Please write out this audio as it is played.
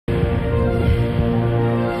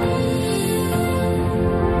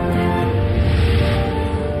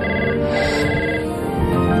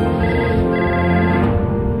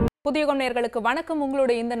புதுயுகம் நேயர்களுக்கு வணக்கம்.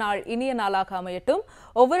 உங்களுடைய இந்த நாள் இனிய நாளாக அமையட்டும்.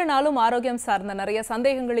 ஒவ்வொரு நாளும் ஆரோக்கியம் சார்ந்த நிறைய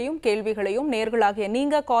சந்தேகங்களையும் கேள்விகளையும் நேயர்களாகிய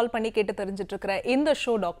நீங்க கால் பண்ணி கேட்டு தெரிஞ்சிட்டு இருக்கிற இந்த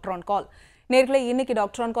ஷோ டாக்டர் ஆன் கால். நேயர்களே, இன்னைக்கு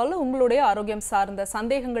டாக்டர் ஆன் கால்ல உங்களுடைய ஆரோக்கியம் சார்ந்த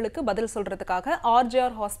சந்தேகங்களுக்கு பதில் சொல்றதுக்காக RJR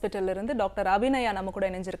Hospital இருந்து டாக்டர் அபிநயா நம்ம கூட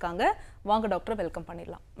இணைஞ்சிருக்காங்க. வாங்க டாக்டர், வெல்கம்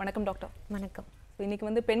பண்ணிடலாம். வணக்கம் டாக்டர். வணக்கம்.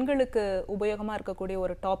 இன்னைக்கு பெண்களுக்கு உபயோகமா இருக்கக்கூடிய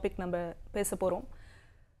ஒரு டாபிக் நம்ம பேச போறோம்.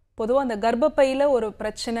 பொதுவாக அந்த கர்ப்பப்பையில் ஒரு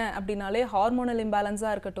பிரச்சனை அப்படின்னாலே ஹார்மோனல்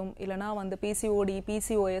இம்பேலன்ஸாக இருக்கட்டும், இல்லைனா PCOD,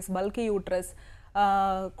 PCOS, பல்கி யூட்ரஸ்,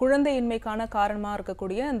 குழந்தையின்மைக்கான காரணமாக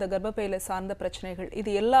இருக்கக்கூடிய அந்த கர்ப்பப்பையில் சார்ந்த பிரச்சனைகள்,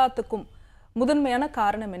 இது எல்லாத்துக்கும் முதன்மையான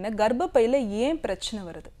காரணம் என்ன? கர்ப்பப்பையில் ஏன் பிரச்சனை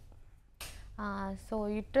வருது? ஸோ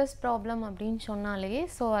யூட்ரஸ் ப்ராப்ளம் அப்படின்னு சொன்னாலே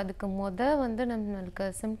அதுக்கு நம்மளுக்கு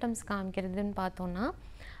சிம்டம்ஸ் காமிக்கிறதுன்னு பார்த்தோன்னா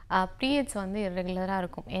பீரியட்ஸ் இர்ரெகுலராக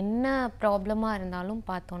இருக்கும். என்ன ப்ராப்ளமாக இருந்தாலும்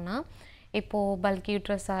பார்த்தோன்னா, இப்போது பல்கி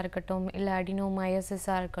யூட்ரஸாக இருக்கட்டும், இல்லை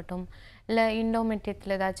அடினோமயோசிஸாக இருக்கட்டும், இல்லை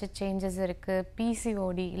இண்டோமெட்ரியத்தில் ஏதாச்சும் சேஞ்சஸ் இருக்குது,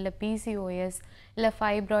 PCOD இல்லை PCOS, இல்லை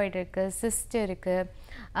ஃபைப்ராய்டு இருக்குது, சிஸ்ட்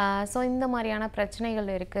இருக்குது, இந்த மாதிரியான பிரச்சனைகள்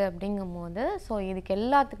இருக்குது. அப்படிங்கும்போது இதுக்கு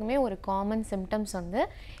எல்லாத்துக்குமே ஒரு காமன் சிம்டம்ஸ்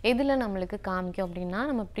எதில் நம்மளுக்கு காமிக்கும் அப்படின்னா,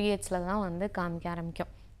 நம்ம பீரியட்ஸில் தான் காமிக்க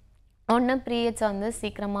ஆரம்பிக்கும். ஒன்று பீரியட்ஸ்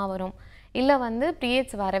சீக்கிரமாக வரும், இல்லை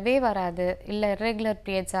பீரியட்ஸ் வரவே வராது, இல்லை இர்ரெகுலர்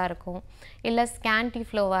பீரியட்ஸாக இருக்கும், இல்லை ஸ்கேன்டி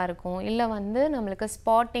ஃப்ளோவாக இருக்கும், இல்லை நம்மளுக்கு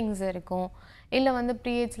ஸ்பாட்டிங்ஸ் இருக்கும், இல்லை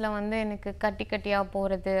பீரியட்ஸில் எனக்கு கட்டி கட்டியாக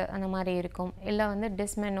போகிறது அந்த மாதிரி இருக்கும், இல்லை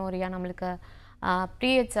டிஸ்மெனோரியா நம்மளுக்கு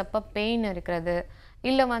பீரியட்ஸ் அப்போ பெயின் இருக்கிறது,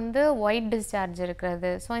 இல்லை ஒயிட் டிஸ்சார்ஜ்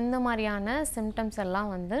இருக்கிறது. இந்த மாதிரியான சிம்டம்ஸ்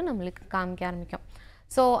எல்லாம் நம்மளுக்கு காமிக்க ஆரம்பிக்கும்.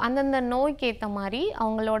 அந்தந்த நோய்க்கு ஏற்ற மாதிரி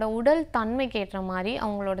அவங்களோட உடல் தன்மைக்கு ஏற்ற மாதிரி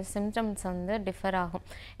அவங்களோட சிம்டம்ஸ் டிஃபர் ஆகும்.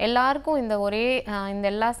 எல்லாருக்கும் இந்த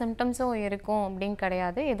எல்லா சிம்டம்ஸும் இருக்கும் அப்படின்னு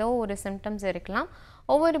கிடையாது. ஏதோ ஒரு சிம்டம்ஸ் இருக்கலாம்.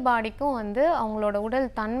 ஒவ்வொரு பாடிக்கும் அவங்களோட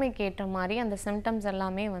உடல் தன்மைக்கு ஏற்ற மாதிரி அந்த சிம்டம்ஸ்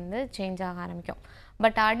எல்லாமே சேஞ்ச் ஆக ஆரம்பிக்கும்.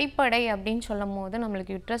 பட் அடிப்படை அப்படின்னு சொல்லும் போது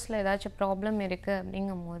நம்மளுக்கு யூட்ரஸில் ஏதாச்சும் ப்ராப்ளம் இருக்குது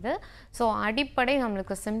அப்படிங்கும் போது அடிப்படை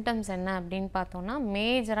நம்மளுக்கு சிம்டம்ஸ் என்ன அப்படின்னு பார்த்தோன்னா,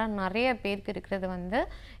 மேஜராக நிறைய பேருக்கு இருக்கிறது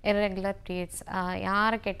இர்ரெகுலர் பீரியட்ஸ்.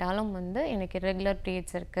 யாரை கேட்டாலும் எனக்கு இர்ரெகுலர்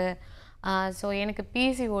பீரியட்ஸ் இருக்குது, எனக்கு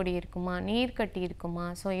PCOD இருக்குமா, நீர்க்கட்டி இருக்குமா,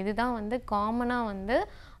 இதுதான் காமனாக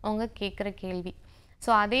அவங்க கேட்குற கேள்வி.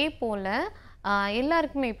 அதே போல்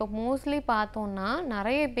எல்லாருக்குமே இப்போ மோஸ்ட்லி பார்த்தோன்னா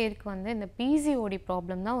நிறைய பேருக்கு இந்த PCOD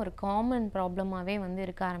ப்ராப்ளம் தான் ஒரு காமன் ப்ராப்ளமாகவே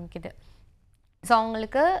இருக்க ஆரம்பிக்குது.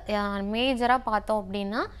 அவங்களுக்கு மேஜராக பார்த்தோம்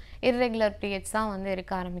அப்படின்னா இர்ரெகுலர் பீரியட்ஸ் தான்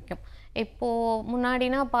இருக்க ஆரம்பிக்கும். இப்போது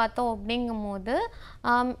முன்னாடினா பார்த்தோம் அப்படிங்கும்போது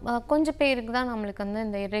கொஞ்சம் பேருக்கு தான் நம்மளுக்கு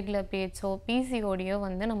இந்த இர்ரெகுலர் பீரியட்ஸோ PCODயோ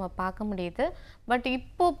நம்ம பார்க்க முடியுது. பட்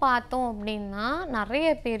இப்போது பார்த்தோம் அப்படின்னா நிறைய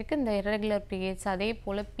பேருக்கு இந்த இர்ரெகுலர் பீரியட்ஸ், அதே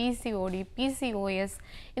போல் PCOD, PCOS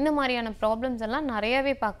இந்த மாதிரியான ப்ராப்ளம்ஸ் எல்லாம்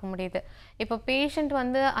நிறையாவே பார்க்க முடியுது. இப்போ பேஷண்ட்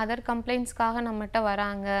அதர் கம்ப்ளைண்ட்ஸ்க்காக நம்மகிட்ட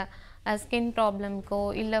வராங்க, ஸ்கின் ப்ராப்ளம்க்கோ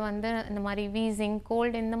இல்லை இந்த மாதிரி வீசிங்,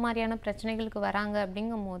 கோல்டு இந்த மாதிரியான பிரச்சனைகளுக்கு வராங்க.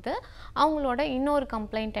 அப்படிங்கும்போது அவங்களோட இன்னொரு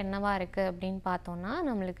கம்ப்ளைண்ட் என்னவா இருக்குது அப்படின்னு பார்த்தோன்னா,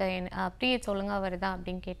 நம்மளுக்கு பீரியட்ஸ் ஒழுங்காக வருதா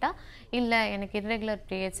அப்படின்னு கேட்டால், இல்லை எனக்கு இர்ரெகுலர்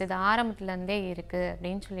பீரியட்ஸ் இது ஆரம்பத்துலேருந்தே இருக்குது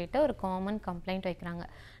அப்படின்னு சொல்லிட்டு ஒரு காமன் கம்ப்ளைண்ட் வைக்கிறாங்க.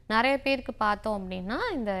 நிறைய பேருக்கு பார்த்தோம் அப்படின்னா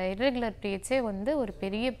இந்த இர்ரெகுலர் பீரியட்ஸே ஒரு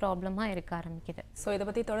பெரிய ப்ராப்ளமாக இருக்க ஆரம்பிக்குது. இதை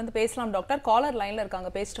பற்றி தொடர்ந்து பேசலாம் டாக்டர். காலர் லைனில்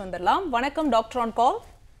இருக்காங்க, பேசிட்டு வந்துடலாம். வணக்கம் டாக்டர் ஆன் கால்.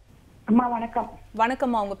 அம்மா வணக்கம்.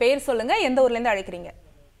 வணக்கம்மா, உங்க பேர் சொல்லுங்க, எந்த ஊர்ல இருந்து அழைக்கிறீங்க?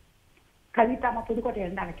 கவிதாமா, புதுக்கோட்டையில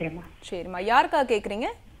இருந்து அழைக்கிறேம்மா. சரிம்மா, யாருக்காக கேக்குறீங்க?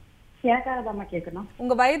 எனக்காக தான்மா கேட்கணும்.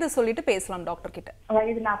 உங்க வயது சொல்லிட்டு பேசலாம் டாக்டர் கிட்ட.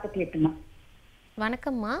 வயது 48மா.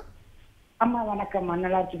 வணக்கம்மா. அம்மா வணக்கம்மா,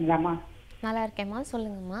 நல்லா இருக்கீங்களாம்மா? நல்லா இருக்கேம்மா,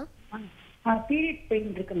 சொல்லுங்கம்மா. பீரியட்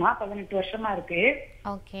பெயின் இருக்குமா, 18 வருஷமா இருக்கு.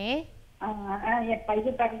 ஓகே. என்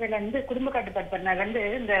பையன் பிறந்ததுல இருந்து குடும்ப கட்டுப்பாடு பண்ணதுல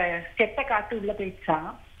இந்த கெட்ட காற்று உள்ள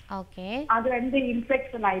போயிடுச்சான். ஓகே. அது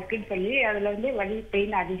இன்ஃபெக்ஷன் ஆயிருக்குன்னு சொல்லி அதுல வலி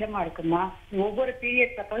பெயின் அதிகமா இருக்குமா. ஒவ்வொரு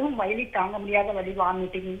பீரியட் அப்பவும் வலி தாங்க முடியாத வலி,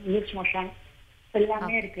 வாமிட்டிங், லூஸ் மோஷன்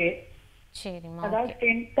எல்லாமே இருக்கு. சரிம்மா. அதாவது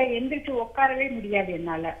எந்திரிச்சு உட்காரவே முடியாது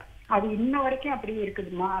என்னால. அது இன்ன வரைக்கும் அப்படியே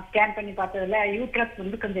இருக்குதுமா. ஸ்கேன் பண்ணி பார்த்ததுல யூட்ரஸ்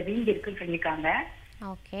கொஞ்சம் வீங்கி இருக்குன்னு சொல்லியிருக்காங்க.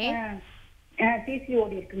 ஓகே.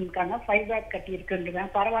 PCOD இருக்குன்னு, ஃபைப்ராய்ட் கட்டி இருக்குன்னு.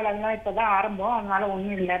 பரவாயில்ல, இப்பதான் ஆரம்பம், அதனால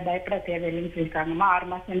ஒண்ணும் இல்லை, பயப்பட தேவையில்லைன்னு சொல்லியிருக்காங்கம்மா.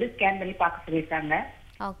 6 மாசம் ஸ்கேன் பண்ணி பார்க்க சொல்லியிருக்காங்க.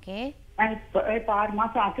 ஓகே. இப்போ 6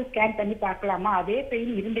 மாசம் ஆச்சு, ஸ்கேன் பண்ணி பார்க்கலாமா? அதே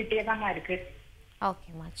பெயின் இருந்துட்டே தான்மா இருக்கு.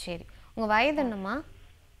 ஓகேம்மா, சரி. உங்க வயது என்னம்மா?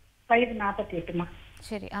 வயது 48மா.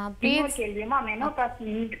 சரி. கேள்வியுமா, மெனோபாஸ்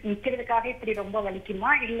நிக்கிறதுக்காக இப்படி ரொம்ப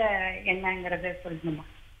வலிக்குமா இல்ல என்னங்கறத சொல்லணுமா?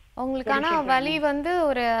 உங்களுக்கு வலி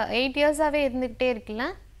ஒரு 8 இயர்ஸாவே இருந்துகிட்டே இருக்குல்ல?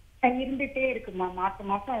 இருந்துட்டே இருக்குமா, மாசம்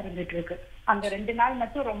மாசம் இருந்துட்டு இருக்கு. அந்த 2 நாள்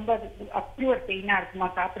மட்டும் ரொம்ப அப்படி ஒரு பெயினா இருக்குமா,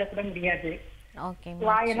 சாப்பிட கூட முடியாது.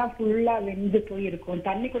 வாயெல்லாம் ஃபுல்லா வெந்து போய் இருக்கும்,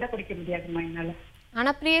 தண்ணி கூட குடிக்க முடியாதுமா என்னால.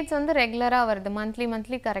 ஆனா பீரியட்ஸ் ரெகுலரா வருது,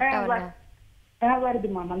 மந்த்லி கரெக்ட்டா வருது?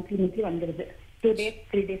 வருதுமா, மந்த்லி வந்துருது. 2 days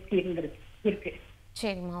 3 days இருக்கு.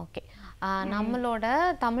 சரிம்மா, ஓகே. நம்மளோட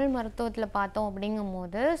தமிழ் மருத்துவத்தில் பார்த்தோம்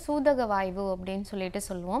அப்படிங்கும்போது சூதக வாய்வு அப்படின்னு சொல்லிட்டு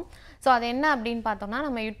சொல்லுவோம். ஸோ அது என்ன அப்படின்னு பார்த்தோம்னா,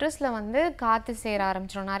 நம்ம யுட்ரஸில் வந்து காற்று சேர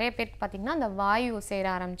ஆரம்பிச்சிடும். நிறைய பேருக்கு பார்த்திங்கன்னா அந்த வாயு சேர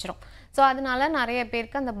ஆரம்பிச்சிடும். ஸோ அதனால நிறைய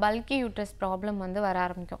பேருக்கு அந்த பல்கி யூட்ரஸ் ப்ராப்ளம் வந்து வர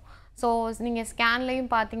ஆரம்பிக்கும். ஸோ நீங்கள் ஸ்கேன்லேயும்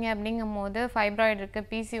பார்த்தீங்க அப்படிங்கும்போது ஃபைப்ராய்டு இருக்குது,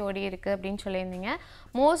 பிசிஓடி இருக்குது அப்படின்னு சொல்லியிருந்தீங்க.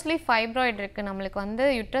 மோஸ்ட்லி ஃபைப்ராய்டு இருக்குது, நம்மளுக்கு வந்து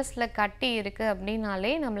யுட்ரஸில் கட்டி இருக்குது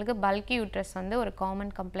அப்படின்னாலே நம்மளுக்கு பல்கி யூட்ரஸ் வந்து ஒரு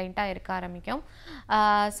காமன் கம்ப்ளைண்ட்டாக இருக்க ஆரம்பிக்கும்.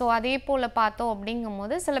 ஸோ அதே போல் பார்த்தோம்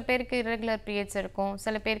அப்படிங்கும்போது சில பேருக்கு இர்ரெகுலர் பீரியட்ஸ் இருக்கும்,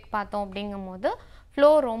 சில பேருக்கு பார்த்தோம் அப்படிங்கும்போது ஃப்ளோ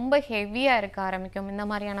ரொம்ப ஹெவியாக இருக்க ஆரம்பிக்கும். இந்த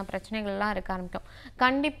மாதிரியான பிரச்சனைகள்லாம் இருக்க ஆரம்பிக்கும்.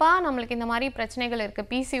 கண்டிப்பாக நம்மளுக்கு இந்த மாதிரி பிரச்சனைகள் இருக்குது,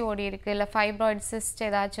 பிசிஓடி இருக்குது, இல்லை ஃபைப்ராய்டு சிஸ்ட்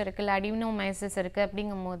ஏதாச்சும் இருக்குது, இல்லை அடினோமைசிஸ் இருக்குது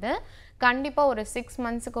அப்படிங்கும்போது கண்டிப்பாக ஒரு 6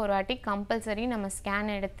 monthsக்கு ஒரு வாட்டி கம்பல்சரி நம்ம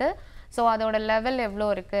ஸ்கேன் எடுத்து ஸோ அதோட லெவல் எவ்வளோ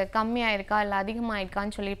இருக்குது, கம்மியாக இருக்கா இல்லை அதிகமாக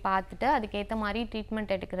இருக்கான்னு சொல்லி பார்த்துட்டு அதுக்கேற்ற மாதிரி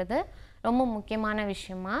ட்ரீட்மெண்ட் எடுக்கிறது ரொம்ப முக்கியமான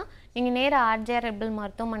விஷயமா. நீங்கள் நேராக RJR ஹெர்பல்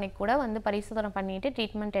மருத்துவமனைக்கு கூட வந்து பரிசோதனை பண்ணிவிட்டு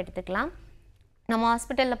ட்ரீட்மெண்ட் எடுத்துக்கலாம். நம்ம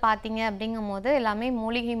ஹாஸ்பிட்டலில் பார்த்தீங்க அப்படிங்கும்போது எல்லாமே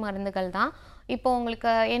மூலிகை மருந்துகள் தான். இப்போ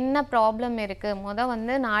உங்களுக்கு என்ன ப்ராப்ளம் இருக்குது,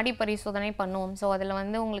 வந்து நாடி பரிசோதனை பண்ணுவோம். ஸோ அதில்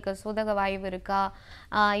வந்து உங்களுக்கு சூதக வாய்வு இருக்கா,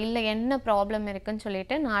 இல்லை என்ன ப்ராப்ளம் இருக்குதுன்னு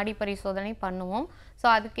சொல்லிட்டு நாடி பரிசோதனை பண்ணுவோம். ஸோ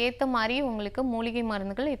அதுக்கேற்ற மாதிரி உங்களுக்கு மூலிகை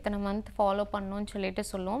மருந்துகள் இத்தனை மந்த் ஃபாலோ பண்ணணும்னு சொல்லிட்டு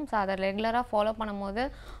சொல்லுவோம். ஸோ அதை ரெகுலராக ஃபாலோ பண்ணும்போது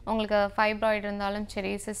உங்களுக்கு ஃபைப்ராய்டு இருந்தாலும்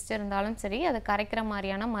சரி, சிஸ்ட் இருந்தாலும் சரி, அதை கரைக்கிற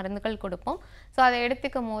மாதிரியான மருந்துகள் கொடுப்போம். ஸோ அதை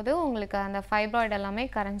எடுத்துக்கும் போது உங்களுக்கு அந்த ஃபைப்ராய்டு எல்லாமே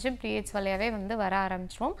கரைஞ்சி பீரியட்ஸ் வழியாகவே வந்து வர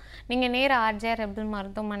ஆரம்பிச்சிடும். நீங்கள் நேராக RJR ஹெர்பல்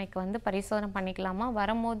மருத்துவமனைக்கு வந்து பரிசோதனை பண்ணிக்கலாமா,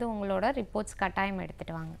 வரும்போது உங்களோட ரிப்போர்ட்ஸ் கட்டாயம்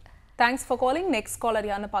எடுத்துகிட்டு வாங்க. Thanks for calling. Next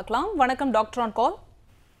caller யாருன்னு பார்க்கலாம். வணக்கம், டாக்டர் ஆன் கால்.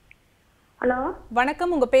 ஹலோ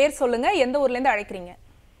வணக்கம், உங்க பேர் சொல்லுங்க, எந்த ஊர்ல இருந்து அழைக்கிறீங்க?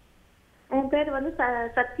 என் பேர் வந்து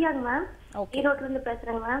சத்யாங்க மேம். ஈரோட்ல இருந்து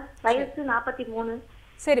பேசுறேங்க மேம். வயசு 43.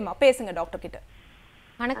 சரிம்மா, பேசுங்க டாக்டர் கிட்ட.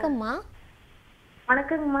 வணக்கம்மா.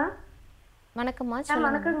 வணக்கங்கம்மா. வணக்கம்மா.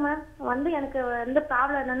 வணக்கங்க மேம். வந்து எனக்கு வந்து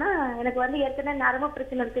ப்ராப்ளம் என்னன்னா, எனக்கு வந்து ஏற்கனவே நரம்பு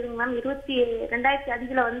பிரச்சனை இருக்குதுங்க மேம்.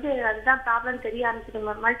 2005 வந்து அதுதான் ப்ராப்ளம் தெரிய ஆரம்பிச்சிடுங்க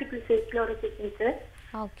மேம். Multiple sclerosis.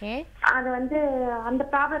 ஓகே. அது வந்து அந்த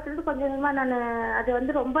ப்ராப்ளத்துலேருந்து கொஞ்சம் கொஞ்சமாக நான் அது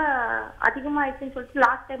வந்து ரொம்ப அதிகமாகிடுச்சுன்னு சொல்லிட்டு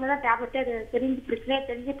லாஸ்ட் டைமில் தான் டேப்லெட்டே அது தெரிஞ்சு பிரச்சனையே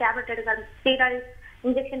தெரிஞ்சு டேப்லெட் எடுக்க ஆரம்பிச்சு, ஸ்டீராய்டு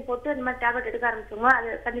இன்ஜெக்ஷன் போட்டு அந்த மாதிரி டேப்லெட் எடுக்க ஆரம்பிச்சோங்க. அது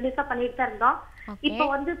கண்டினியூஸாக பண்ணிட்டு தான் இருந்தோம். இப்போ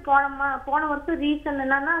வந்து போன வருஷம் ரீசன்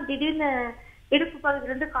என்னன்னா, திடீர்னு இடுப்பு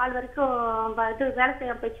பகுதியிலேருந்து கால் வரைக்கும் இது வேலை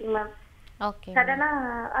செய்ய போயிடுச்சுங்க மேம். சடனா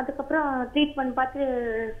அதுக்கப்புறம் ட்ரீட்மெண்ட் பார்த்து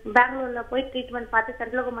பெங்களூர்ல போய் ட்ரீட்மெண்ட் பார்த்து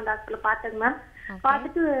சென்ட்ரல் கவர்மெண்ட் ஹாஸ்பிட்டல் பார்த்தேங்க மேம்.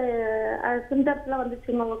 பார்த்துட்டு சிம்டம்ஸ் எல்லாம்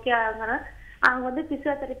வந்துச்சுங்க. ஓகே, அவங்க வந்து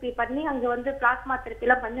பிசியோதெரப்பி பண்ணி அங்க வந்து பிளாஸ்மா தெரப்பி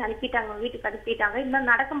எல்லாம் பண்ணி அனுப்பிட்டாங்க, வீட்டுக்கு அனுப்பிட்டாங்க. இன்னும்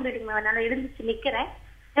நடக்க முடியலைங்க மேம். என்னால எழுந்துச்சு நிக்கிறேன்,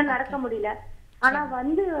 இன்னும் நடக்க முடியல. ஆனா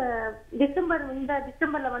வந்து இந்த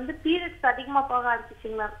டிசம்பர்ல வந்து பீரியட்ஸ் அதிகமா போக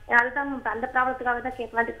ஆரம்பிச்சிச்சுங்க மேம். அதுதான் அந்த ப்ராப்ளத்துக்காக தான்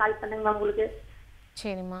கேட்கலான்னு கால் பண்ணுங்க மேம் உங்களுக்கு.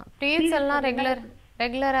 சரிம்மா, பீரியட்ஸ் எல்லாம்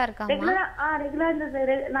ரெகுலரா இருக்காங்க? ரெகுலரா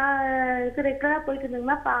நான் ரெகுலரா போயிட்டு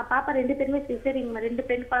இருந்தேங்கம்மா. பாப்பா 2 பேருமே சிசேரியன், 2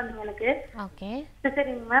 பெண் குழந்தைங்க எனக்கு. Okay,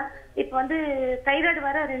 caesarean ma'am. இப்போ வந்து தைராய்டு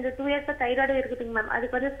வர 2 இயர்ஸா தைராய்டு இருக்குதுங்க மேம்.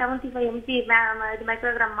 அதுக்கு வந்து 75 mg இது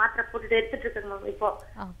மைக்ரோகிராம் மாத்திரை போட்டுட்டு எடுத்துட்டு இருக்குங்க மேம் இப்போ.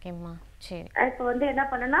 ஓகேம்மா, சரி. இப்போ வந்து என்ன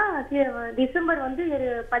பண்ணேன்னா, டிசம்பர் வந்து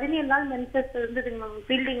 17 நாள் மென்சஸ் இருந்ததுங்க மேம்.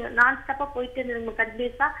 ஃபீல்டிங் நான் ஸ்டாப்பா போயிட்டு இருந்ததுங்க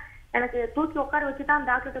கண்டினியூஸா. எனக்கு தூக்கி உட்கார வச்சு தான்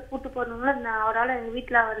டாக்டர்கிட்ட கூட்டு போறதுனால நான் அவரால் எங்கள்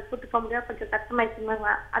வீட்டில் அவர் கூட்டு போக முடியாது, கொஞ்சம்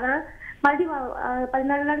கஷ்டமாயிடுச்சுங்க. அதனால மறுபடியும்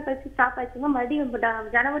 14 நாள் கழிச்சு ஸ்டாப் ஆயிடுச்சுங்க. மறுபடியும்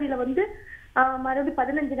ஜனவரியில வந்து மறுபடியும்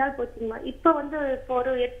 15 நாள் போச்சுங்க. இப்போ வந்து இப்போ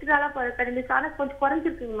ஒரு 8 நாளா கண்டினியூஸ், ஆனால் கொஞ்சம்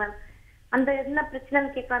குறைஞ்சிருக்குங்க மேம். அந்த என்ன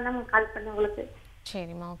பிரச்சனைன்னு கேட்கலாம் தான் கால் பண்ணேன் உங்களுக்கு.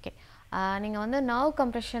 சரிம்மா, ஓகே. நீங்கள் வந்து நர்வ்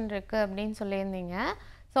கம்ப்ரெஷன் இருக்குது அப்படின்னு சொல்லியிருந்தீங்க.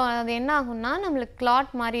 ஸோ அது என்ன ஆகும்னா, நம்மளுக்கு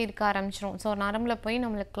கிளாட் மாதிரி இருக்க ஆரம்பிச்சிடும். ஸோ நரம்பில் போய்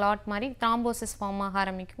நம்மளுக்கு கிளாட் மாதிரி த்ராம்போசிஸ் ஃபார்ம் ஆக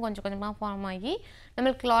ஆரம்பிக்கும். கொஞ்சம் கொஞ்சமாக ஃபார்ம் ஆகி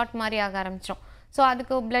நம்மளுக்கு கிளாட் மாதிரி ஆக ஆரம்பிச்சிடும். ஸோ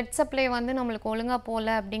அதுக்கு பிளட் சப்ளை வந்து நம்மளுக்கு ஒழுங்காக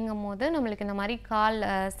போகல அப்படிங்கும் போது நம்மளுக்கு இந்த மாதிரி கால்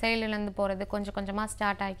செயலிழந்து போகிறது கொஞ்சம் கொஞ்சமாக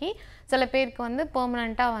ஸ்டார்ட் ஆகி சில பேருக்கு வந்து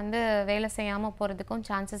பெர்மனண்ட்டாக வந்து வேலை செய்யாமல் போகிறதுக்கும்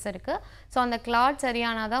சான்சஸ் இருக்குது. ஸோ அந்த கிளாட்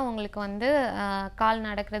சரியானால் தான் உங்களுக்கு வந்து கால்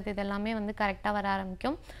நடக்கிறது இதெல்லாமே வந்து கரெக்டாக வர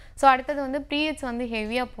ஆரம்பிக்கும். ஸோ அடுத்தது வந்து பீரியட்ஸ் வந்து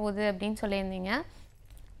ஹெவியாக போகுது அப்படின்னு சொல்லியிருந்தீங்க.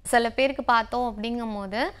 சில பேருக்கு பார்த்தோம் அப்படிங்கும்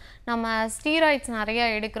போது நம்ம ஸ்டீராய்ட்ஸ் நிறையா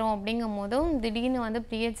எடுக்கிறோம் அப்படிங்கும் போதும் திடீர்னு வந்து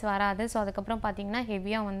பீரியட்ஸ் வராது. ஸோ அதுக்கப்புறம் பார்த்திங்கன்னா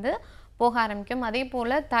ஹெவியாக வந்து போக ஆரம்பிக்கும். அதே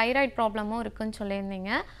போல் தைராய்டு ப்ராப்ளமும் இருக்குதுன்னு சொல்லியிருந்தீங்க.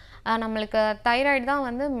 நம்மளுக்கு தைராய்டு தான்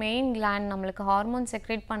வந்து மெயின் கிளாண்ட், நம்மளுக்கு ஹார்மோன்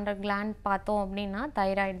செக்ரேட் பண்ணுற கிளாண்ட் பார்த்தோம் அப்படின்னா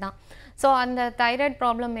தைராய்டு தான். ஸோ அந்த தைராய்டு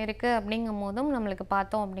ப்ராப்ளம் இருக்குது அப்படிங்கும் போதும் நம்மளுக்கு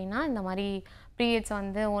பார்த்தோம் அப்படின்னா இந்த மாதிரி பீரியட்ஸ்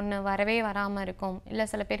வந்து ஒன்று வரவே வராமல் இருக்கும், இல்லை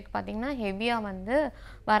சில பேருக்கு பார்த்திங்கன்னா ஹெவியாக வந்து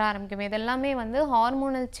வர ஆரம்பிக்கும். இதெல்லாமே வந்து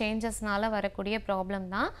ஹார்மோனல் சேஞ்சஸ்னால வரக்கூடிய ப்ராப்ளம்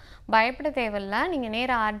தான். பயப்பட தேவையில்லை. நீங்கள்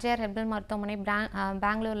நேராக ஆர்ஜேஆர் ஹெர்பல் மருத்துவமனை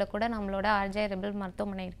பெங்களூரில் கூட நம்மளோட ஆர்ஜேஆர் ஹெர்பல்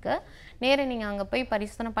மருத்துவமனை இருக்குது. நேராக நீங்கள் அங்கே போய்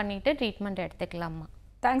பரிசோதனை பண்ணிவிட்டு ட்ரீட்மெண்ட் எடுத்துக்கலாமா.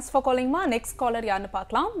 Thanks for காலிங்மா. நெக்ஸ்ட் காலர் யாருன்னு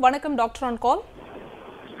பார்க்கலாம். வணக்கம் டாக்டர் ஆன் கால்.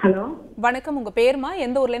 ஹலோ வணக்கம், உங்கள் பேருமா,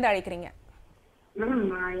 எந்த ஊர்லேருந்து அழைக்கிறீங்க?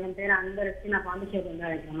 என் பேர் அன்பரசி, நான் பாண்டிச்சேரியில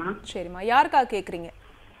இருக்கேன். சரிம்மா, யாருக்காக கேட்குறீங்க?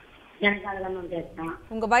 எனக்கு அதெல்லாம் நான் கேட்பேன்.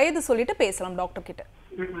 உங்க வயது சொல்லிட்டு பேசலாம் டாக்டர் கிட்ட.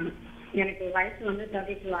 எனக்கு வயசு வந்து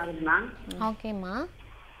 32 ஆகுதுமா. ஓகேம்மா.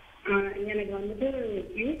 எனக்கு வந்துட்டு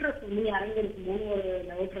யூட்ரஸ் வந்து இறங்கிருக்குமோன்னு ஒரு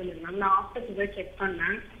டவுட் இருந்தது. நான் ஹாஸ்பிட்டல் போய் செக்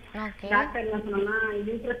பண்ணேன். டாக்டர் என்ன சொன்னா,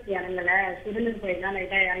 யூட்ரஸ் இறங்கல, சிறுநீர் பை தான்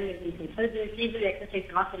லைட்டா இறங்கிருக்குன்னு சொல்லிட்டு சீக்கிரம்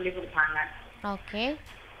எக்ஸசைஸ் எல்லாம் சொல்லி கொடுத்தாங்க. ஓகே,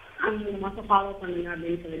 3 மாசம் ஃபாலோ பண்ணுங்க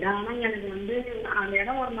அப்படின்னு சொல்லிட்டு. ஆனா எனக்கு வந்து அந்த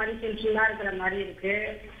இடம் ஒரு மாதிரி ஃபுல்லா இருக்கிற மாதிரி இருக்கு.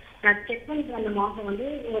 நான் செக் பண்ணிட்டு வந்த மாசம் வந்து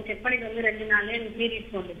செக் பண்ணிட்டு வந்து 2 நாள்ல எனக்கு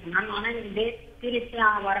பீரியட்ஸ் வந்துச்சு. ஆனா எனக்கு டேட் பீரியட்ஸ்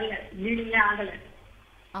வரல, ப்ளீடிங்கே ஆகல.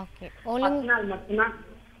 ஓகே, 10 நாள் மட்டும்தான்.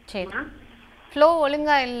 சரி, ஃப்ளோ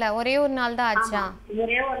ஒழுங்கா இல்ல, ஒரே ஒரு நாள் தான் ஆச்சா?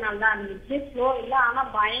 ஒரே ஒரு நாள் தான் இருந்துச்சு. ஃப்ளோ இல்ல, ஆனா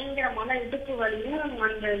பயங்கரமான இடுப்பு வலியும்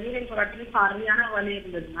அந்த யூரின் போராட்டிலும் சரியான வலி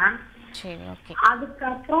இருந்தது மேம். சரி, ஓகே.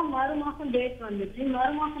 அதுக்கப்புறம் மறுமாசம் டேட் வந்துச்சு.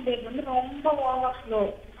 மறுமாசம் டேட் வந்து ரொம்ப ஓவர் ஃப்ளோ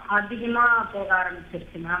அதிகமா போக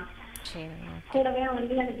ஆரம்பிச்சிருச்சு மேம். கூடவே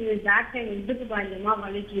வந்து எனக்கு பேக் சைடு இடுப்பு பயங்கரமா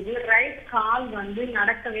வலிக்குது. ரைட் கால் வந்து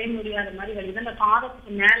நடக்கவே முடியாத மாதிரி வலிக்குது. அந்த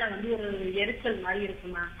பாதத்துக்கு மேல வந்து ஒரு எரிச்சல் மாதிரி இருக்கு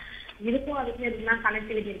மேம். இதுக்கும் அதுக்கும் எதுனா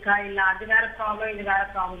கனெக்டிவிட்டி இருக்கா, இல்ல அது வேற ப்ராப்ளம் இது வேற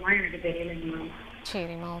ப்ராப்ளமா எனக்கு தெரியலைங்க மேம்.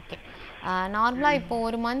 சரிம்மா, ஓகே. நார்மலாக இப்போ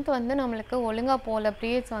ஒரு மந்த் வந்து நம்மளுக்கு ஒழுங்காக போகல,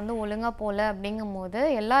 பீரியட்ஸ் வந்து ஒழுங்காக போகல அப்படிங்கும் போது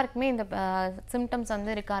எல்லாருக்குமே இந்த சிம்டம்ஸ்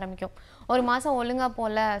வந்து இருக்க ஆரம்பிக்கும். ஒரு மாதம் ஒழுங்காக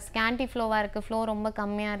போகல, ஸ்கேன்டி ஃப்ளோவாக இருக்குது, ஃப்ளோ ரொம்ப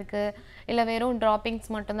கம்மியாக இருக்குது, இல்லை வெறும்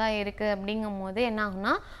ட்ராப்பிங்ஸ் மட்டும்தான் இருக்குது அப்படிங்கும் போது என்ன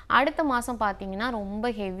ஆகுனா, அடுத்த மாதம் பார்த்தீங்கன்னா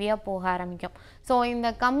ரொம்ப ஹெவியாக போக ஆரம்பிக்கும். ஸோ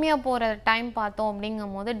இந்த கம்மியாக போகிற டைம் பார்த்தோம்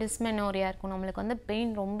அப்படிங்கும் போது டிஸ்மெனோரியா இருக்கும், நம்மளுக்கு வந்து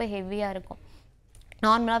பெயின் ரொம்ப ஹெவியாக இருக்கும்.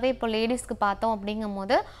 நார்மலாகவே இப்போ லேடிஸ்க்கு பார்த்தோம் அப்படிங்கும்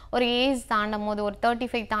போது ஒரு ஏஜ் தாண்டும் போது, ஒரு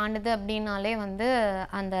 35 தாண்டுது அப்படின்னாலே வந்து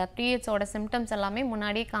அந்த பீரியட்ஸோட சிம்டம்ஸ் எல்லாமே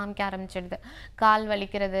முன்னாடியே காமிக்க ஆரம்பிச்சிடுது. கால்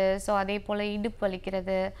வலிக்கிறது, ஸோ அதே போல் இடுப்பு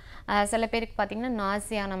வலிக்கிறது, சில பேருக்கு பார்த்திங்கன்னா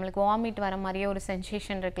நாசியா, நம்மளுக்கு வாமிட் வர மாதிரியே ஒரு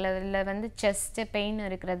சென்சேஷன் இருக்குல்ல, இல்லை வந்து செஸ்ட்டு பெயின்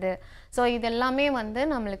இருக்கிறது. ஸோ இதெல்லாமே வந்து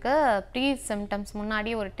நம்மளுக்கு ப்ரீ சிம்டம்ஸ்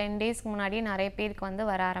முன்னாடி ஒரு 10 டேஸ்க்கு முன்னாடியே நிறைய பேருக்கு வந்து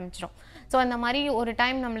வர ஆரம்பிச்சிடும். ஸோ அந்த மாதிரி ஒரு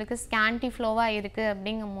டைம் நம்மளுக்கு ஸ்கேன்டி ஃப்ளோவாக இருக்குது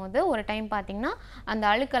அப்படிங்கும் போது ஒரு டைம் பார்த்திங்கன்னா அந்த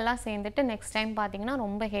அழுக்கெல்லாம் சேர்ந்துட்டு நெக்ஸ்ட் டைம் பார்த்திங்கன்னா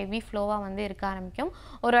ரொம்ப ஹெவி ஃப்ளோவாக வந்து இருக்க ஆரம்பிக்கும்.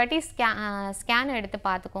 ஒரு வாட்டி ஸ்கேன் எடுத்து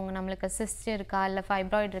பார்த்துக்கோங்க, நம்மளுக்கு சிஸ்ட் இருக்கா இல்லை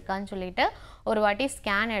ஃபைப்ராய்டு இருக்கான்னு சொல்லிட்டு ஒரு வாட்டி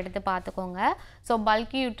ஸ்கேன் எடுத்து பார்த்துக்கோங்க. ஸோ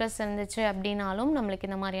பல்கி யூட்ரஸ் இருந்துச்சு அப்படின்னாலும் நம்மளுக்கு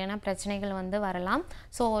இந்த மாதிரியான பிரச்சனைகள் வந்து வரலாம்.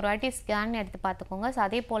 ஸோ ஒரு வாட்டி ஸ்கேன் எடுத்து பார்த்துக்கோங்க. ஸோ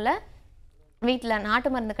அதே போல் வீட்டில் நாட்டு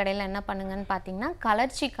மருந்து கடையில் என்ன பண்ணுங்கன்னு பார்த்தீங்கன்னா,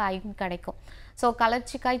 கலர்ச்சி காயும் கிடைக்கும். ஸோ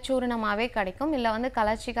கலர்ச்சி காய் சூரணமாகவே கிடைக்கும், இல்லை வந்து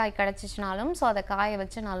கலர்ச்சி காய் கிடச்சிச்சினாலும் ஸோ அதை காய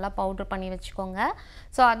வச்சு நல்லா பவுட்ரு பண்ணி வச்சுக்கோங்க.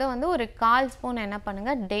 ஸோ அதை வந்து ஒரு 1/4 ஸ்பூன் என்ன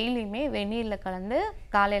பண்ணுங்கள், டெய்லியுமே வெந்நீரில் கலந்து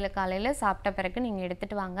காலையில் சாப்பிட்ட பிறகு நீங்கள்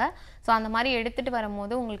எடுத்துகிட்டு வாங்க. ஸோ அந்த மாதிரி எடுத்துகிட்டு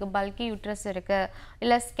வரும்போது உங்களுக்கு பல்கி யூட்ரஸ் இருக்குது,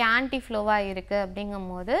 இல்லை ஸ்கேன்டி ஃப்ளோவாக இருக்குது அப்படிங்கும்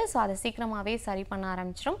போது ஸோ அதை சீக்கிரமாகவே சரி பண்ண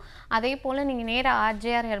ஆரம்பிச்சிடும். அதே போல் நீங்கள் நேராக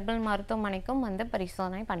ஆர்ஜேஆர் ஹெர்பல் மருத்துவமனைக்கும் வந்து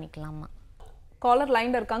பரிசோதனை பண்ணிக்கலாமா. காலர்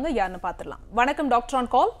லைன்ல இருக்காங்க, யாருன்னு பார்த்துடலாம். வணக்கம் டாக்டர் ஆன்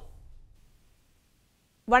கால்.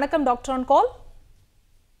 வணக்கம் doctor on call.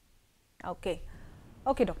 Okay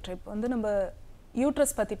doctor, இப்போ வந்து நம்ம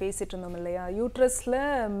யூட்ரஸ் பற்றி பேசிகிட்டு இருந்தோம் இல்லையா, யூட்ரஸில்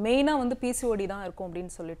மெயினாக வந்து பிசிஓடி தான் இருக்கும்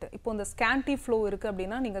அப்படின்னு சொல்லிட்டு. இப்போ இந்த ஸ்கேன்டி ஃப்ளோ இருக்குது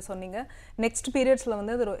அப்படின்னா நீங்கள் சொன்னீங்க நெக்ஸ்ட் பீரியட்ஸில்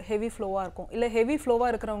வந்து அது ஒரு ஹெவி ஃப்ளோவாக இருக்கும், இல்லை ஹெவி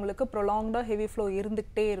ஃப்ளோவாக இருக்கிறவங்களுக்கு ப்ரொலாங்டாக ஹெவி ஃப்ளோ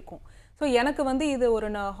இருந்துக்கிட்டே இருக்கும். ஸோ எனக்கு வந்து இது ஒரு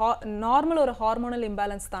நார்மல் ஒரு ஹார்மோனல்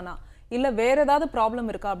இம்பேலன்ஸ் தானா, இல்லை வேறு ஏதாவது ப்ராப்ளம்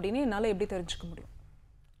இருக்கா அப்படின்னு என்னால் எப்படி தெரிஞ்சுக்க முடியும்?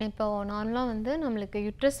 இப்போது நார்மலாக வந்து நம்மளுக்கு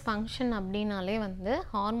யூட்ரஸ் ஃபங்க்ஷன் அப்படின்னாலே வந்து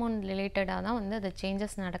ஹார்மோன் ரிலேட்டடாக தான் வந்து அது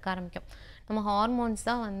சேஞ்சஸ் நடக்க ஆரம்பிக்கும். நம்ம ஹார்மோன்ஸ்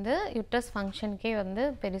தான் வந்து யூட்ரஸ் ஃபங்க்ஷனுக்கே வந்து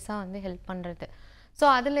பெருசாக வந்து ஹெல்ப் பண்ணுறது. ஸோ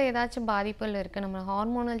அதில் ஏதாச்சும் பாதிப்புகள் இருக்குது, நம்ம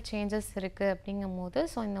ஹார்மோனல் சேஞ்சஸ் இருக்குது அப்படிங்கும் போது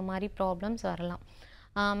ஸோ இந்த மாதிரி ப்ராப்ளம்ஸ் வரலாம்.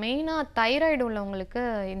 மெயினாக தைராய்டு உள்ளவங்களுக்கு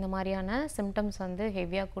இந்த மாதிரியான சிம்டம்ஸ் வந்து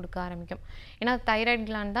ஹெவியாக கொடுக்க ஆரம்பிக்கும். ஏன்னா தைராய்டு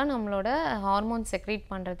கிளாண்ட் தான் நம்மளோட ஹார்மோன் செக்ரீட்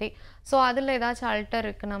பண்ணுறதே. ஸோ அதில் ஏதாச்சும் அல்டர்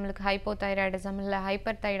இருக்குது, நம்மளுக்கு ஹைப்போதைராய்டிசம் இல்லை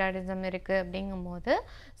ஹைப்பர் தைராய்டிசம் இருக்குது அப்படிங்கும்போது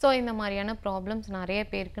ஸோ இந்த மாதிரியான ப்ராப்ளம்ஸ் நிறைய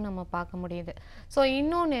பேருக்கு நம்ம பார்க்க முடியுது. ஸோ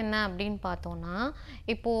இன்னொன்று என்ன அப்படின்னு பார்த்தோன்னா,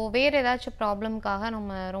 இப்போது வேறு ஏதாச்சும் ப்ராப்ளம்காக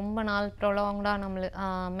நம்ம ரொம்ப நாள் ப்ரொலாங்டாக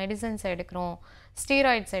மெடிசன்ஸ் எடுக்கிறோம்,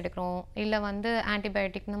 ஸ்டீராய்ட்ஸ் எடுக்கிறோம் இல்லை வந்து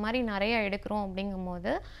ஆன்டிபயோட்டிக் இந்த மாதிரி நிறைய எடுக்கிறோம்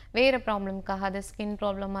அப்படிங்கும்போது வேறு ப்ராப்ளம்க்காக அது ஸ்கின்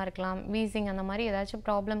ப்ராப்ளமாக இருக்கலாம், வீசிங் அந்த மாதிரி ஏதாச்சும்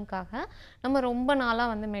ப்ராப்ளம்க்காக நம்ம ரொம்ப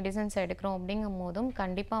நாளாக வந்து மெடிசன்ஸ் எடுக்கிறோம் அப்படிங்கும் போதும்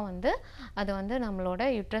கண்டிப்பாக வந்து அது வந்து நம்மளோட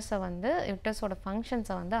யுட்ரஸோட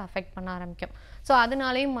ஃபங்க்ஷன்ஸை வந்து அஃபெக்ட் பண்ண ஆரம்பிக்கும். ஸோ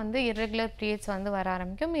அதனாலேயும் வந்து இர்ரெகுலர் பீரியட்ஸ் வந்து வர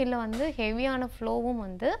ஆரம்பிக்கும், இல்லை வந்து ஹெவியான ஃப்ளோவும்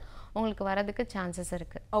வந்து உங்களுக்கு வரதுக்கு சான்சஸ்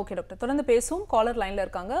இருக்குது. ஓகே டாக்டர், தொடர்ந்து பேசுவோம். காலர் லைனில்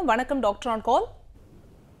இருக்காங்க. வணக்கம் டாக்டர் ஆன் கால்.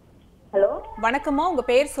 ஹலோ வணக்கம்மா, உங்கள்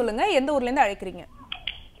பேர் சொல்லுங்கள், எந்த ஊர்லேருந்து அழைக்கிறீங்க?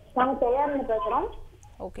 நாங்கள் செய்யாருன்னு பேசுகிறோம்.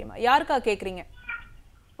 ஓகேம்மா, யாருக்கா கேட்குறீங்க?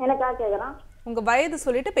 எனக்காக கேட்குறோம். உங்கள் வயது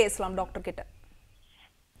சொல்லிட்டு பேசலாம் டாக்டர் கிட்ட.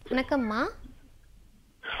 வணக்கம்மா.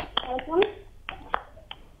 வணக்கம்.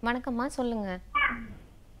 வணக்கம்மா, சொல்லுங்கள்.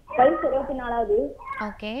 வயசு 24ஆவது.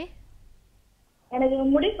 ஓகே. எனக்கு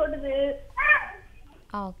முடி கொட்டுது.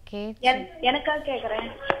 ஓகே, எனக்காக கேட்குறேன்.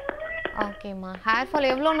 ஓகேம்மா. ஹேர்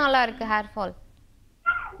ஃபால் எவ்வளோ நாளாக இருக்குது? ஹேர் ஃபால்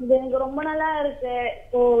இது எனக்கு ரொம்ப நாளா இருக்கு.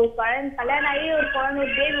 இப்போ கல்யாணம் ஆகி ஒரு குழந்தை,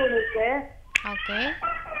 ஒரு பேபி ஒன்று இருக்கு. ஓகே.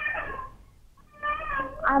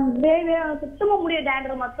 பேபி சுத்தமா முடிய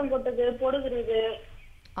டேண்ட்ரஃப் மொத்தம் கொட்டுது, பொடுகுறது.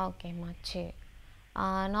 ஓகேம்மா, சரி.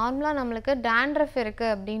 நார்மலாக நம்மளுக்கு டேண்ட்ரஃப்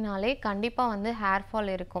இருக்குது அப்படின்னாலே கண்டிப்பாக வந்து ஹேர்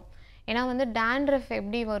ஃபால் இருக்கும். ஏன்னா வந்து டேண்ட்ரஃப்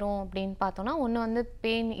எப்படி வரும் அப்படின்னு பார்த்தோன்னா, ஒன்று வந்து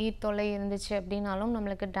பெயின் தொல்லை இருந்துச்சு அப்படின்னாலும்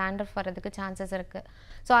நம்மளுக்கு டேண்ட்ரஃப் வர்றதுக்கு சான்சஸ் இருக்குது.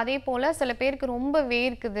 ஸோ அதே போல் சில பேருக்கு ரொம்ப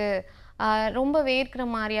வேர்க்குது, ரொம்ப வேர்க்கிற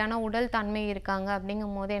மாதிரியான உடல் தன்மை இருக்காங்க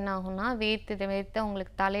அப்படிங்கும் போது என்ன ஆகும்னா, வேர்த்து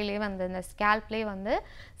அவங்களுக்கு தலையிலே வந்து இந்த ஸ்கேல்ப்லேயே வந்து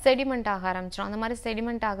செடிமெண்ட் ஆக ஆரம்பிச்சிடும். அந்த மாதிரி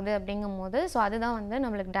செடிமெண்ட் ஆகுது அப்படிங்கும் போது ஸோ அதுதான் வந்து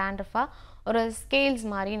நம்மளுக்கு டேண்ட்ரஃபாக ஒரு ஸ்கேல்ஸ்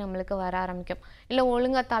மாதிரி நம்மளுக்கு வர ஆரம்பிக்கும். இல்லை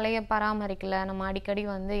ஒழுங்காக தலையை பராமரிக்கலை, நம்ம அடிக்கடி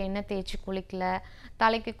வந்து எண்ணெய் தேய்ச்சி குளிக்கல,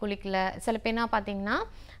 தலைக்கு குளிக்கல. சில பேர்னா பார்த்திங்கன்னா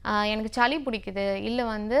எனக்கு சளி பிடிக்குது, இல்லை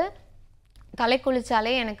வந்து தலை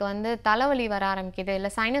குளித்தாலே எனக்கு வந்து தலைவலி வர ஆரம்பிக்குது, இல்லை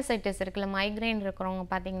சைனசைட்டிஸ் இருக்குல்ல, மைக்ரைன் இருக்கிறவங்க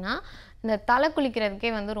பார்த்திங்கன்னா இந்த தலை குளிக்கிறதுக்கே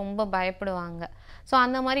வந்து ரொம்ப பயப்படுவாங்க. ஸோ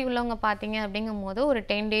அந்த மாதிரி உள்ளவங்க பார்த்தீங்க அப்படிங்கும் போது ஒரு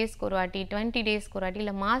 10 டேஸ்க்கு ஒரு வாட்டி, 20 டேஸ்க்கு ஒரு வாட்டி,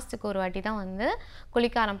 இல்லை மாதத்துக்கு ஒரு வாட்டி தான் வந்து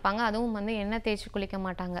குளிக்க ஆரம்பிப்பாங்க. அதுவும் வந்து எண்ணெய் தேய்ச்சி குளிக்க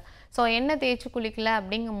மாட்டாங்க. ஸோ எண்ணெய் தேய்ச்சி குளிக்கல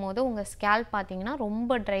அப்படிங்கும் போது உங்கள் ஸ்கேல்ப் பார்த்தீங்கன்னா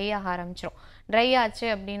ரொம்ப ட்ரை ஆக ஆரம்பிச்சிடும். ட்ரை ஆச்சு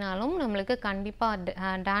அப்படின்னாலும் நம்மளுக்கு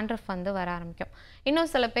கண்டிப்பாக டேண்ட்ரஃப் வந்து வர ஆரம்பிக்கும்.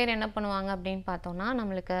 இன்னும் சில பேர் என்ன பண்ணுவாங்க அப்படின்னு பார்த்தோன்னா,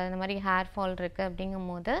 நம்மளுக்கு இந்த மாதிரி ஹேர் ஃபால் இருக்குது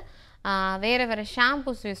அப்படிங்கும் போது வேறு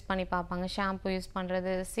ஷாம்பூஸ் யூஸ் பண்ணி பார்ப்பாங்க. ஷாம்பு யூஸ்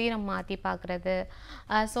பண்ணுறது, சீரம் மாற்றி பார்க்குறது,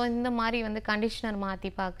 ஸோ இந்த மாதிரி வந்து கண்டிஷ்னர் மாற்றி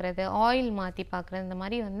பார்க்குறது, ஆயில் மாற்றி பார்க்குறது, இந்த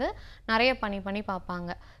மாதிரி வந்து நிறைய பண்ணி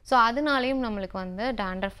பார்ப்பாங்க. ஸோ அதனாலேயும் நம்மளுக்கு வந்து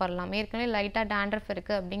டேண்ட்ரஃப் வரலாம். ஏற்கனவே லைட்டாக டேண்ட்ரஃப்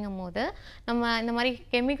இருக்குது அப்படிங்கும் போது நம்ம இந்த மாதிரி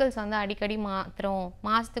கெமிக்கல்ஸ் வந்து அடிக்கடி மாற்றுறோம்,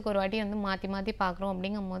 மாதத்துக்கு ஒரு வாட்டி வந்து மாற்றி பார்க்குறோம்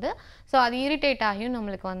அப்படிங்கும் போது ஸோ அது இரிட்டேட் ஆகியும்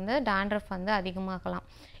நம்மளுக்கு வந்து டேண்ட்ரஃப் வந்து அதிகமாகலாம்.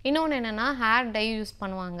 இன்னொன்று என்னென்னா, ஹேர் டை யூஸ்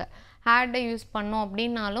பண்ணுவாங்க. ஹேர் டை யூஸ் பண்ணோம்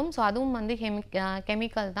அப்படின்னாலும் ஸோ அதுவும் வந்து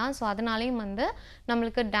கெமிக்கல் தான். ஸோ அதனாலேயும் வந்து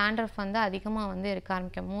நம்மளுக்கு டேண்ட்ரஃப் வந்து அதிகமாக வந்து இருக்க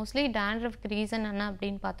ஆரம்பிக்கும். மோஸ்ட்லி டேண்ட்ரஃப்க்கு ரீசன் என்ன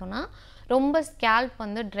அப்படின்னு பார்த்தோன்னா, ரொம்ப ஸ்கேல்ப்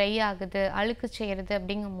வந்து ட்ரை ஆகுது, அழுக்கு செய்கிறது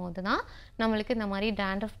அப்படிங்கும் போது தான் நம்மளுக்கு இந்த மாதிரி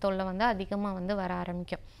டேண்ட்ரஃப் தொல்லை வந்து அதிகமாக வந்து வர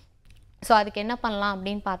ஆரம்பிக்கும். ஸோ அதுக்கு என்ன பண்ணலாம்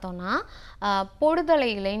அப்படின்னு பார்த்தோன்னா, பொடுதலை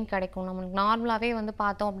இலைன்னு கிடைக்கும். நம்மளுக்கு நார்மலாகவே வந்து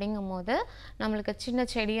பார்த்தோம் அப்படிங்கும் போது நம்மளுக்கு சின்ன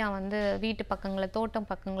செடியாக வந்து வீட்டு பக்கங்களில், தோட்டம்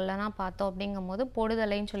பக்கங்கள்லாம் பார்த்தோம் அப்படிங்கும் போது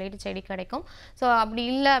பொடுதலைன்னு சொல்லிட்டு செடி கிடைக்கும். ஸோ அப்படி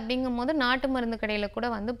இல்லை அப்படிங்கும் போது நாட்டு மருந்து கடையில் கூட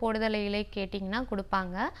வந்து பொடுதலை இலை கேட்டிங்கன்னா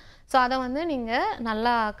கொடுப்பாங்க. ஸோ அதை வந்து நீங்கள்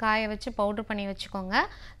நல்லா காய வச்சு பவுட்ரு பண்ணி வச்சுக்கோங்க.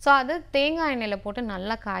 ஸோ அது தேங்காய் எண்ணெயில் போட்டு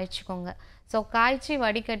நல்லா காய்ச்சிக்கோங்க. ஸோ காய்ச்சி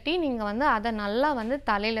வடிகட்டி நீங்கள் வந்து அதை நல்லா வந்து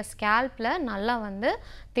தலையில் ஸ்கேல்பில் நல்லா வந்து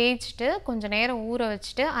தேய்ச்சிட்டு கொஞ்சம் நேரம் ஊற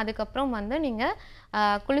வச்சுட்டு அதுக்கப்புறம் வந்து நீங்கள்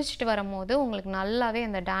குளிச்சுட்டு வரும்போது உங்களுக்கு நல்லாவே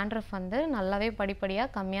அந்த டேண்ட்ரஃப் வந்து நல்லாவே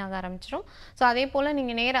படிப்படியாக கம்மியாக ஆரம்பிச்சிடும். ஸோ அதே போல்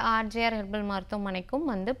நீங்கள் நேராக RJR ஹெர்பல் மருத்துவமனைக்கும்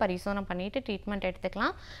வந்து பரிசோதனை பண்ணிவிட்டு ட்ரீட்மெண்ட்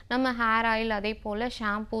எடுத்துக்கலாம். நம்ம ஹேர் ஆயில் அதே போல்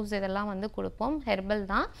ஷாம்பூஸ் இதெல்லாம் வந்து கொடுப்போம், ஹெர்பல்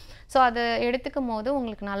தான். ஸோ அதை எடுத்துக்கும் போது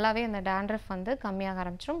உங்களுக்கு நல்லாவே அந்த டேண்ட்ரஃப் வந்து கம்மியாக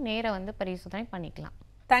ஆரம்பிச்சிடும். நேராக வந்து பரிசோதனை பண்ணிக்கலாம்.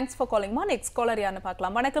 Thanks for காலிங்மா. நெக்ஸ்ட் காலர் யாருன்னு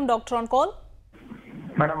பார்க்கலாம். வணக்கம் டாக்டர் ஆன் கால்.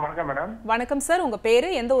 மேடம் வணக்கம் மேடம். வணக்கம் சார், உங்க பேரு,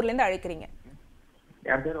 எந்த ஊர்ல இருந்து அழைக்கிறீங்க?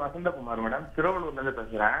 என் பேர் வசந்தகுமார் மேடம், திருவள்ளூர்ல இருந்து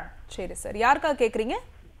பேசுறேன். சரி சார், யாருக்காக கேக்குறீங்க?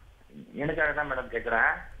 எனக்காக தான் மேடம்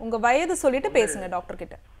கேக்குறேன். உங்க வயது சொல்லிட்டு பேசுங்க டாக்டர்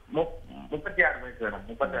கிட்ட. 36 வயசு மேடம்,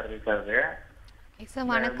 36 வயசு ஆகுது. சார்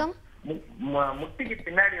வணக்கம். முட்டிக்கு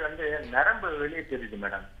பின்னாடி வந்து நரம்பு வெளியே தெரியுது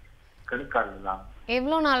மேடம், கணுக்கால்லாம்.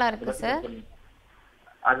 எவ்வளோ நாளா இருக்கு சார்?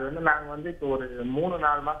 அது வந்து நாங்க வந்து இப்போ ஒரு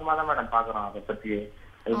 3-4 மாசமா தான் மேடம் பாக்குறோம். அதை பத்தி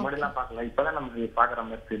அது முன்னாடிலாம் பார்க்கல, இப்பதான் நமக்கு பாக்குற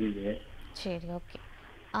மாதிரி தெரியுது. சரி, ஓகே.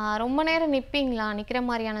 ரொம்ப நேரம் நிப்பீங்களா? நிக்கிற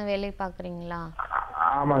மாதிரியான வேலை பாக்குறீங்களா?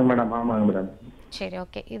 ஆமாங்க மேடம், ஆமாங்க மேடம். சரி,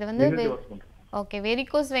 ஓகே. இது வந்து ஓகே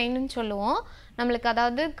வெரிகோஸ் வெயின்னு சொல்லுவோம். நம்மளுக்கு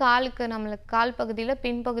அதாவது நம்மளுக்கு கால் பகுதியில்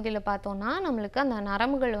பின்பகுதியில் பார்த்தோன்னா நம்மளுக்கு அந்த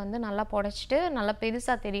நரம்புகள் வந்து நல்லா புடைச்சிட்டு நல்லா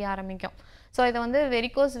பெருசாக தெரிய ஆரம்பிக்கும். ஸோ இதை வந்து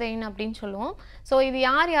வெரிகோஸ் வெயின் அப்படின்னு சொல்லுவோம். ஸோ இது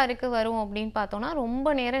யாருக்கு வரும் அப்படின்னு பார்த்தோன்னா, ரொம்ப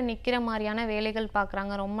நேரம் நிற்கிற மாதிரியான வேலைகள்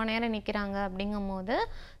பார்க்குறாங்க, ரொம்ப நேரம் நிற்கிறாங்க அப்படிங்கும் போது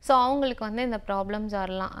ஸோ அவங்களுக்கு வந்து இந்த ப்ராப்ளம்ஸ்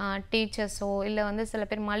வரலாம். டீச்சர்ஸோ இல்லை வந்து சில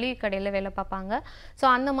பேர் மளிகை கடையில் வேலை பார்ப்பாங்க, ஸோ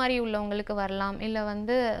அந்த மாதிரி உள்ளவங்களுக்கு வரலாம். இல்லை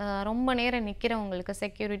வந்து ரொம்ப நேரம் நிற்கிறவங்களுக்கு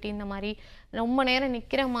செக்யூரிட்டி இந்த மாதிரி ரொம்ப நேரம்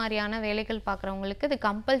நிற்கிற மாதிரியான வேலைகள் பார்க்குறவங்களுக்கு இது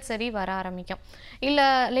கம்பல்சரி வர ஆரம்பிக்கும். இல்லை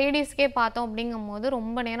லேடிஸ்க்கே பார்த்தோம் அப்படிங்கும் போது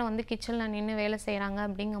ரொம்ப நேரம் வந்து கிச்சனில் நின்று வேலை செய்கிறாங்க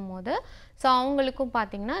அப்படிங்கும் போது ஸோ அவங்களுக்கும்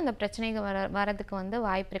பார்த்திங்கன்னா இந்த பிரச்சனைகள் வரதுக்கு வந்து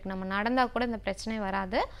வாய்ப்பு இருக்குது. நம்ம நடந்தால் கூட இந்த பிரச்சனை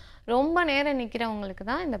வராது, ரொம்ப நேரம் நிற்கிறவங்களுக்கு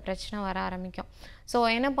தான் இந்த பிரச்சனை வர ஆரம்பிக்கும். ஸோ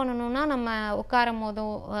என்ன பண்ணணும்னா, நம்ம உட்காரும்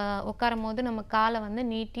போது நம்ம காலை வந்து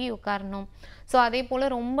நீட்டி உட்காரணும். ஸோ அதே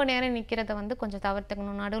போல் ரொம்ப நேரம் நிற்கிறத வந்து கொஞ்சம்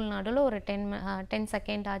தவிர்த்துக்கணும். நடுவில் ஒரு 10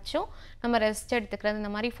 செகண்ட் ஆச்சும் நம்ம ரெஸ்ட் எடுத்துக்கிறது,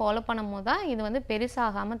 இந்த மாதிரி ஃபாலோ பண்ணும் போது தான் இது வந்து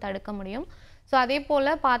பெருசாகாமல் தடுக்க முடியும். ஸோ அதே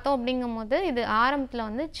போல் பார்த்தோம் அப்படிங்கும் போது இது ஆரம்பத்தில்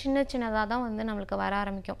வந்து சின்னதாக தான் வந்து நம்மளுக்கு வர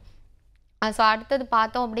ஆரம்பிக்கும். ஸோ அடுத்தது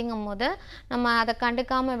பார்த்தோம் அப்படிங்கும்போது நம்ம அதை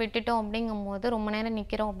கண்டுக்காமல் விட்டுட்டோம் அப்படிங்கும்போது ரொம்ப நேரம்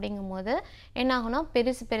நிற்கிறோம் அப்படிங்கும்போது என்ன ஆகுனா,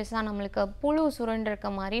 பெருசாக நம்மளுக்கு புழு சுருண்டிருக்க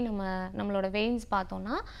மாதிரி நம்மளோட வெயின்ஸ்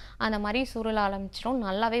பார்த்தோன்னா அந்த மாதிரி சுருள ஆரம்பிச்சிடும்,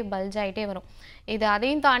 நல்லாவே பல்ஜ் ஆகிட்டே வரும். இது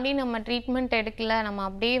அதையும் தாண்டி நம்ம ட்ரீட்மெண்ட் எடுக்கல, நம்ம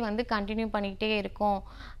அப்படியே வந்து கண்டினியூ பண்ணிக்கிட்டே இருக்கோம்,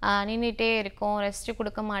 நின்றுட்டே இருக்கோம், ரெஸ்ட்டு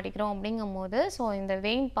கொடுக்க மாட்டேங்கிறோம் அப்படிங்கும்போது ஸோ இந்த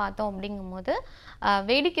வெயின் பார்த்தோம் அப்படிங்கும்போது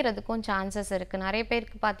வெடிக்கிறதுக்கும் சான்சஸ் இருக்குது. நிறைய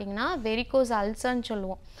பேருக்கு பார்த்திங்கன்னா வெரிகோஸ் அல்சர்ன்னு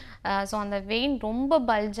சொல்லுவோம். ஸோ அந்த வெயின் ரொம்ப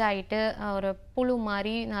பல்ஜ் ஆகிட்டு ஒரு புழு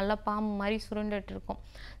மாதிரி நல்லா பாம்பு மாதிரி சுருண்டுட்டு இருக்கும்.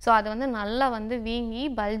 ஸோ அது வந்து நல்லா வந்து வீங்கி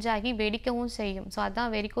பல்ஜாகி வெடிக்கவும் செய்யும். ஸோ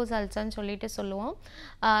அதுதான் வெரிகோஸ் அல்சர்ன்னு சொல்லிட்டு சொல்லுவோம்.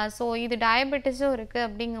 ஸோ இது டயபெட்டிஸும் இருக்குது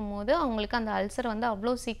அப்படிங்கும் போது அவங்களுக்கு அந்த அல்சர் வந்து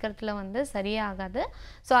அவ்வளோ சீக்கிரத்தில் வந்து சரியாகாது.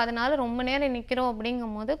 ஸோ அதனால் ரொம்ப நேரம் நிற்கிறோம்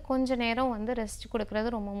அப்படிங்கும் போது கொஞ்சம் நேரம் வந்து ரெஸ்ட்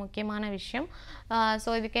கொடுக்குறது ரொம்ப முக்கியமான விஷயம். ஸோ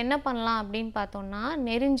இதுக்கு என்ன பண்ணலாம் அப்படின்னு பார்த்தோம்னா,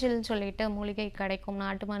 நெரிஞ்சில்னு சொல்லிட்டு மூலிகை கிடைக்கும்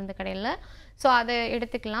நாட்டு மருந்து கடையில். ஸோ அதை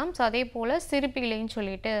எடுத்துக்கலாம். ஸோ அதே போல் சிறுப்பிலைன்னு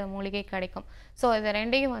சொல்லிட்டு மூலிகை கிடைக்கும். ஸோ இதை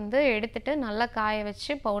ரெண்டையும் வந்து எடுத்துகிட்டு நல்லா காய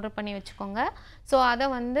வச்சு பவுடர் பண்ணி வச்சுக்கோங்க. ஸோ அதை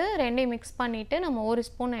வந்து ரெண்டையும் மிக்ஸ் பண்ணிவிட்டு நம்ம 1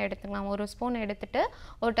 ஸ்பூன் எடுத்துக்கலாம். 1 ஸ்பூன் எடுத்துகிட்டு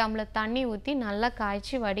ஒரு டம்ளர் தண்ணி ஊற்றி நல்லா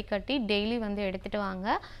காய்ச்சி வடிகட்டி டெய்லி வந்து எடுத்துகிட்டு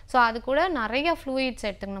வாங்க. ஸோ அது கூட நிறைய ஃப்ளூயிட்ஸ்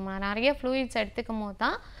எடுத்துக்கணும். நிறைய ஃப்ளூயிட்ஸ் எடுத்துக்கும் போது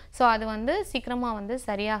தான் ஸோ அது வந்து சீக்கிரமாக வந்து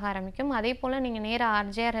சரியாக ஆரம்பிக்கும். அதே போல் நீங்கள் நேராக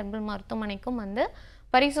RJR ஹெர்பல் மருத்துவமனைக்கும் வந்து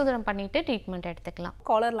பரிசோதனை பண்ணிட்டு ட்ரீட்மெண்ட் எடுத்துக்கலாம்.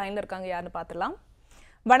 காலர் லைன்ல இருக்காங்க, யாருன்னு பார்த்துலாம்.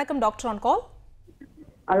 வணக்கம் டாக்டர் ஆன் கால்.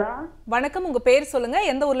 ஹலோ வணக்கம், உங்க பேர் சொல்லுங்க,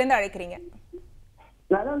 எந்த ஊர்ல இருந்து அழைக்கிறீங்க?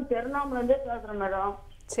 மேடம் திருவண்ணாமலை இருந்து பேசுறேன் மேடம்.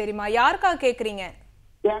 சரிம்மா, யாருக்காக கேக்குறீங்க?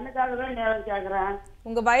 எனக்காக தான் நேரம் கேக்குறேன்.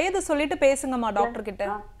 உங்க வயது சொல்லிட்டு பேசுங்கம்மா டாக்டர் கிட்ட.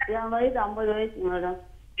 என் வயது 50 வயசு மேடம்.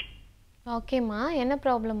 ஓகேம்மா, என்ன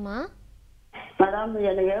ப்ராப்ளம்மா? மேடம்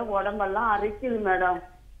எனக்கு உடம்பெல்லாம் அரிக்குது மேடம்.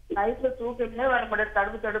 நைட்ல தூக்கமே வர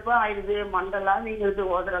மாட்டேன், தடுப்பா ஆயிடுது, மண்டெல்லாம் வீங்குது,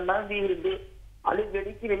 உதரெல்லாம் வீங்குது, அது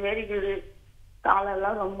வெடிக்கிற மாரி இருக்குது.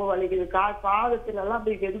 காலெல்லாம் ரொம்ப வலிக்குது, பாதத்துல எல்லாம்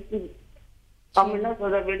அப்படி வெடிக்குது. அப்படின்னா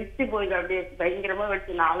சொல்ற வெடிச்சு போயிடு, அப்படியே பயங்கரமா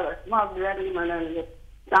வெடிச்சு 4 வருஷமா அப்படிதான் இருக்கு மேடம். எனக்கு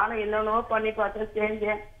நானும் என்னென்னவோ பண்ணி பார்த்தேன்,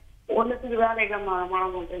 செஞ்சேன், ஒன்னுத்துக்கு வேலைக்கு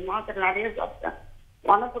மாத்திரை நிறைய சாப்பிட்டேன்.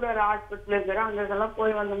 மணக்குட ஹாஸ்பிட்டல் இருக்கிறேன், அங்க இதெல்லாம்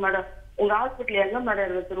போய் வந்தேன் மேடம். உங்க ஹாஸ்பிட்டல் எங்க மேடம்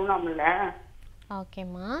இருக்கு? திருவண்ணாமலை.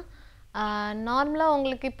 ஓகேம்மா, நார்மலாக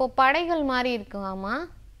உங்களுக்கு இப்போ படைகள் மாதிரி இருக்குவாம்மா?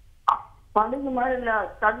 படைகள் மாதிரி இல்லை,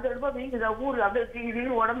 தடுப்பா வீங்குது, ஊரு அப்படியே வீங்கு,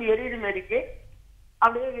 உடம்பு எரியுது மாரிக்கு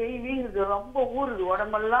அப்படியே வீங்குது, ரொம்ப ஊறுது,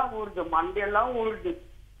 உடம்பெல்லாம் ஊறுது, மண்டையெல்லாம் ஊறுது.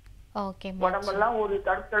 ஓகேம்மா, உடம்பெல்லாம் ஊறுது,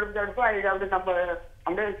 தடுப்பா ஆயிடுது. அப்படி நம்ம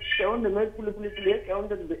அப்படியே செவந்து மாரி புள்ளியே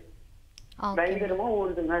செவந்துருது, பயங்கரமா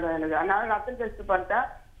ஊறுது மேடம் எனக்கு. அதனால ரத்தம் டெஸ்ட் பண்ணிட்டேன்,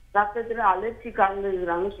 ரத்தத்துல அலர்ஜி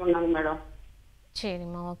கலந்துருக்குறாங்கன்னு சொன்னாங்க மேடம்.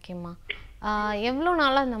 சரிம்மா, ஓகேம்மா. எவ்வளோ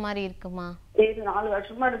நாளாக இந்த மாதிரி இருக்குமா? இது 4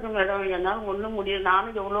 வருஷமா இருக்கு மேடம். என்னால ஒண்ணும் முடியல.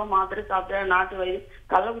 நானும் எவ்வளவு மாத்திரை சாப்பிட்டேன், நாட்டு வயிறு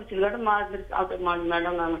கள்ளக்குறிச்சியில மாத்திரை சாப்பிட்டேன்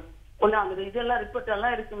மேடம். நான் ஒண்ணு அந்த இதெல்லாம் ரிப்போர்ட்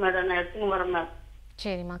எல்லாம் இருக்கு மேடம், நான் எடுத்துன்னு வரேன் மேடம்.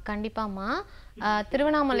 சரிம்மா, கண்டிப்பாம்மா.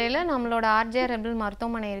 திருவண்ணாமலையில் நம்மளோட RJR ஹெர்பல்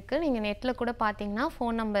மருத்துவமனை இருக்குது. நீங்கள் நெட்டில் கூட பார்த்தீங்கன்னா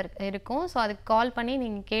ஃபோன் நம்பர் இருக்கும். ஸோ அதுக்கு கால் பண்ணி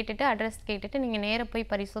நீங்கள் கேட்டுட்டு அட்ரஸ் கேட்டுட்டு நீங்கள் நேராக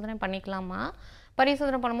போய் பரிசோதனை பண்ணிக்கலாமா.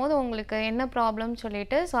 பரிசோதனை பண்ணும்போது உங்களுக்கு என்ன ப்ராப்ளம்னு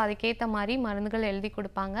சொல்லிட்டு ஸோ அதுக்கேற்ற மாதிரி மருந்துகள் எழுதி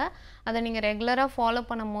கொடுப்பாங்க. அதை நீங்கள் ரெகுலராக ஃபாலோ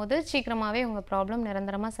பண்ணும் போது சீக்கிரமாகவே உங்கள் ப்ராப்ளம்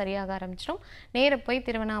நிரந்தரமாக சரியாக ஆரம்பிச்சிடும். நேராக போய்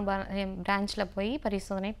திருவண்ணாமலை பிரான்ச்சில் போய்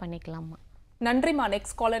பரிசோதனை பண்ணிக்கலாமா. நன்றிம்மா.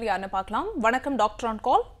 நெக்ஸ்ட் காலர் யாருன்னு பார்க்கலாம். வணக்கம் டாக்டர் ஆன்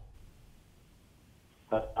கால்.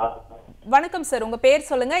 வணக்கம் சார், உங்க பேர்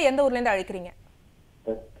சொல்லுங்க, எந்த ஊர்ல இருந்து அழைக்கிறீங்க?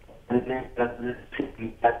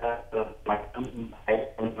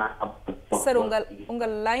 சார் உங்க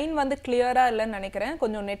லைன் வந்து கிளியரா இல்லைன்னு நினைக்கிறேன்,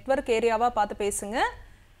 கொஞ்சம் நெட்வொர்க் ஏரியாவா பார்த்து பேசுங்க.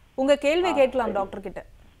 உங்க கேள்வி கேட்கலாம் டாக்டர் கிட்ட.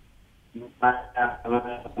 The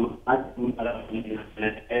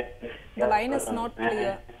line is not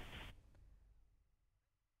clear.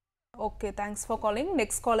 Okay, thanks for calling.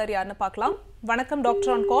 Next caller யாருன்னு பார்க்கலாம். வணக்கம்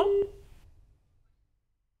doctor on call.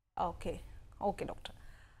 Okay doctor.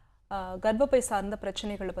 கர்ப்பப்பை சார்ந்த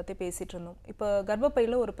பிரச்சனைகளை பற்றி பேசிகிட்டு இருந்தோம். இப்போ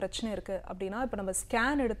கர்ப்பப்பையில் ஒரு பிரச்சனை இருக்குது அப்படின்னா இப்போ நம்ம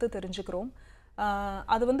ஸ்கேன் எடுத்து தெரிஞ்சுக்கிறோம்.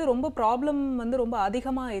 அது வந்து ரொம்ப ப்ராப்ளம் வந்து ரொம்ப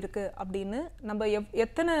அதிகமாக இருக்குது அப்படின்னு நம்ம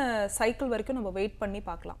எத்தனை சைக்கிள் வரைக்கும் நம்ம வெயிட் பண்ணி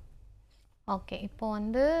பார்க்கலாம்? ஓகே, இப்போ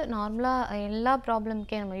வந்து நார்மலாக எல்லா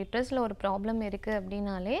ப்ராப்ளம்க்கே நம்ம யூட்ரஸில் ஒரு ப்ராப்ளம் இருக்குது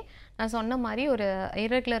அப்படின்னாலே நான் சொன்ன மாதிரி ஒரு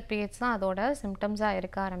இர்ரெகுலர் பீரியட்ஸ் தான் அதோட சிம்டம்ஸாக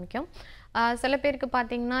இருக்க ஆரம்பிக்கும். சில பேருக்கு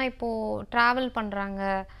பார்த்திங்கன்னா இப்போது ட்ராவல் பண்ணுறாங்க,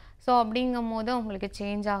 ஸோ அப்படிங்கும் போது அவங்களுக்கு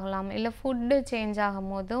சேஞ்ச் ஆகலாம். இல்லை ஃபுட்டு சேஞ்ச்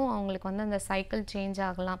ஆகும் போதும் அவங்களுக்கு வந்து அந்த சைக்கிள் சேஞ்ச்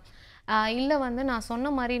ஆகலாம். இல்லை வந்து நான் சொன்ன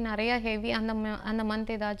மாதிரி நிறையா ஹெவி அந்த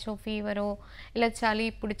மந்த் ஏதாச்சும் ஃபீவரோ இல்லை சளி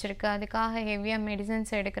பிடிச்சிருக்கு, அதுக்காக ஹெவியாக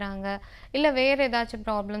மெடிசன்ஸ் எடுக்கிறாங்க. இல்லை வேறு ஏதாச்சும்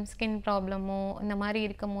ப்ராப்ளம், ஸ்கின் ப்ராப்ளமோ இந்த மாதிரி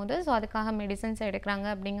இருக்கும் போது ஸோ அதுக்காக மெடிசன்ஸ் எடுக்கிறாங்க.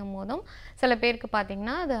 அப்படிங்கும் போதும் சில பேருக்கு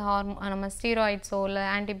பார்த்திங்கன்னா அது நம்ம ஸ்டீராய்ட்ஸோ இல்லை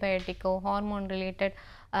ஆன்டிபயோட்டிக்கோ ஹார்மோன் ரிலேட்டட்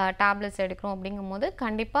டேப்லெட்ஸ் எடுக்கிறோம். அப்படிங்கும் போது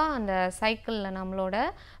கண்டிப்பாக அந்த சைக்கிளில் நம்மளோட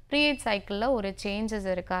ப்ரீயட் சைக்கிளில் ஒரு சேஞ்சஸ்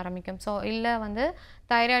இருக்க ஆரம்பிக்கும். ஸோ இல்லை வந்து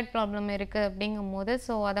தைராய்டு ப்ராப்ளம் இருக்குது அப்படிங்கும் போது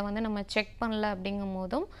ஸோ அதை வந்து நம்ம செக் பண்ணல அப்படிங்கும்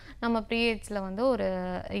போதும் நம்ம ப்ரீயட்ஸில் வந்து ஒரு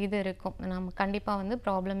இது இருக்கும், நம்ம கண்டிப்பாக வந்து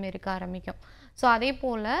ப்ராப்ளம் இருக்க ஆரம்பிக்கும். ஸோ அதே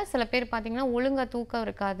போல் சில பேர் பார்த்திங்கன்னா ஒழுங்காக தூக்கம்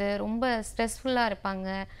இருக்காது, ரொம்ப ஸ்ட்ரெஸ்ஃபுல்லாக இருப்பாங்க,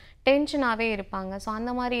 டென்ஷனாகவே இருப்பாங்க. ஸோ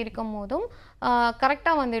அந்த மாதிரி இருக்கும் போதும்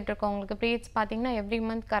கரெக்டாக வந்துட்டுருக்கோம். உங்களுக்கு ப்ரீயட்ஸ் பார்த்திங்கன்னா எவ்ரி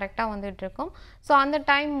மந்த் கரெக்டாக வந்துட்டுருக்கும். ஸோ அந்த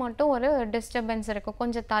டைம் மட்டும் ஒரு டிஸ்டர்பன்ஸ் இருக்கும்,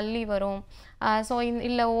 கொஞ்சம் தள்ளி வரும். ஸோ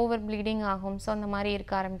இல்லை ஓவர் ப்ளீடிங் ஆகும். ஸோ அந்த மாதிரி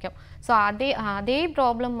இருக்க ஆரம்பிக்கும். ஸோ அதே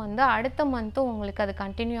ப்ராப்ளம் வந்து அடுத்த மந்த்தும் உங்களுக்கு அது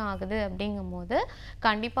கண்டினியூ ஆகுது அப்படிங்கும் போது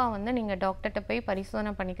கண்டிப்பாக வந்து நீங்கள் டாக்டர்கிட்ட போய்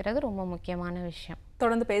பரிசோதனை பண்ணிக்கிறது ரொம்ப முக்கியமான விஷயம்.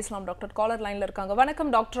 தொடர்ந்து பேசலாம் டாக்டர். காலர் லைனில் இருக்காங்க.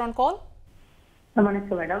 வணக்கம் டாக்டர் ஆன் கால்.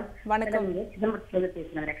 வணக்கம் மேடம். வணக்கம். சிதம்பரத்துல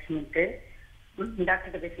பேசுறேன் லட்சுமிக்கு.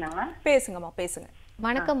 டாக்டர்கிட்ட பேசலாங்களா? பேசுங்கம்மா, பேசுங்க.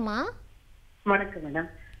 வணக்கம்மா. வணக்கம் மேடம்.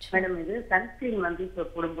 மேடம் இது சன்ஸ்கிரீன் வந்து இப்போ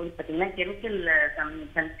போடும்போது பார்த்தீங்கன்னா கெமிக்கல்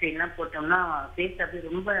சன்ஸ்கிரீன்லாம் போட்டோம்னா ஃபேஸ் அப்படியே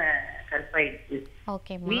ரொம்ப கருப்பாயிடுச்சு.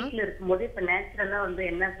 வீட்டில் இருக்கும்போது இப்போ நேச்சுரலாக வந்து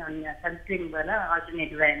என்ன சன்ஸ்கிரீன் பதிலாக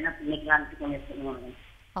ஆல்டர்னேட்டிவாக என்ன பண்ணிக்கலாம்னு கொஞ்சம் சொல்லுங்க மேடம்.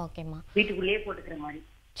 ஓகேம்மா. வீட்டுக்குள்ளேயே போட்டுக்கிற மாதிரி.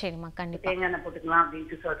 சரிம்மா, கண்டிப்பாக. தேங்காய் எண்ணெய் போட்டுக்கலாம்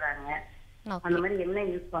அப்படின்ட்டு சொல்கிறாங்க. அந்த மாதிரி என்ன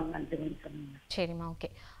யூஸ் பண்ணலான்ட்டு சொல்லுங்க. சரிம்மா, ஓகே.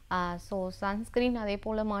 ஸோ சன்ஸ்க்ரீன் அதே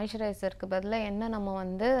போல் மாய்ஸ்சரைசருக்கு பதிலாக என்ன நம்ம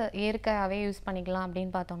வந்து இயற்கையாகவே யூஸ் பண்ணிக்கலாம்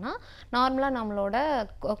அப்படின்னு பார்த்தோம்னா நார்மலாக நம்மளோட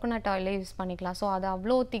கோகோனட் ஆயிலே யூஸ் பண்ணிக்கலாம். ஸோ அது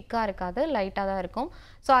அவ்வளோ திக்காக இருக்காது, லைட்டாக தான் இருக்கும்.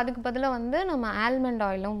 ஸோ அதுக்கு பதிலாக வந்து நம்ம ஆல்மண்ட்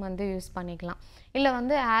ஆயிலும் வந்து யூஸ் பண்ணிக்கலாம். இல்லை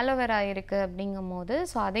வந்து ஆலோவேரா இருக்குது அப்படிங்கும் போது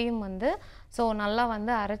ஸோ அதையும் வந்து ஸோ நல்லா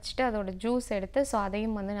வந்து அரைச்சிட்டு அதோட ஜூஸ் எடுத்து ஸோ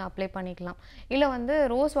அதையும் வந்து அப்ளை பண்ணிக்கலாம். இல்லை வந்து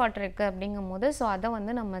ரோஸ் வாட்டர் இருக்குது அப்படிங்கும் போது ஸோ அதை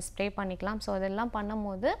வந்து நம்ம ஸ்ப்ரே பண்ணிக்கலாம். ஸோ அதெல்லாம் பண்ணும்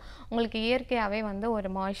போது உங்களுக்கு இயற்கையாகவே வந்து ஒரு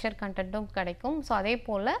மாய்ஸ்சர் கண்டென்ட்டும் கிடைக்கும். ஸோ அதே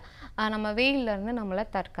போல் நம்ம வெயிலிருந்து நம்மளை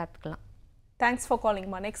தற்காத்துக்கலாம். Thanks for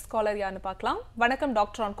காலிங்மா. நெக்ஸ்ட் காலர் யாருன்னு பார்க்கலாம். வணக்கம்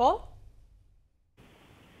டாக்டர் ஆன் கால்.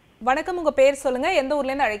 வணக்கம், உங்கள் பேர் சொல்லுங்கள், எந்த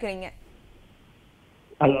ஊர்லேருந்து அழைக்கிறீங்க?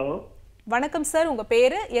 ஹலோ. வணக்கம் சார், உங்கள்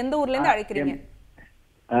பேர், எந்த ஊர்லேருந்து அழைக்கிறீங்க?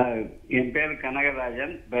 என் பேர்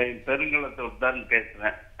கனகராஜன், பெருங்குளத்தூர் தான்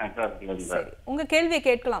பேசுறேன். உங்க கேள்வியை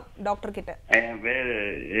கேட்கலாம் டாக்டர் கிட்ட. என் பேரு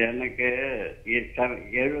எனக்கு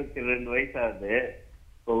 72 வயசு ஆகுது.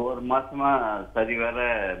 ஒரு மாசமா சரி வர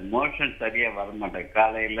மோஷன் சரியா வர மாட்டேங்குது,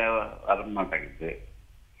 காலையில வர மாட்டேங்குது.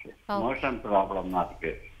 மோஷன் ப்ராப்ளமா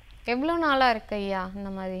இருக்கு. எவ்வளவு நாளா இருக்கு ஐயா இந்த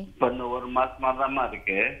மாதிரி? இப்ப ஒரு மாசமா தான்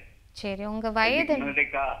இருக்கு. சரி, உங்க வயது?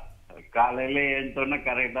 காலையில எழுந்தோன்னு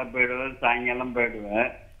கரெக்டா போயிடுவேன், சாயங்காலம்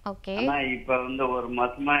போயிடுவேன். ஆனா இப்ப ஒரு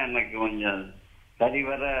மாசமா எனக்கு கொஞ்சம் சரி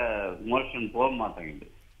வர மோஷன் போக மாட்டேங்குது.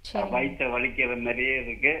 வயிற்ற வலிக்கிற மாதிரியே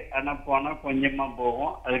இருக்கு. ஆனா போனா கொஞ்சமா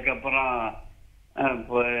போகும், அதுக்கப்புறம்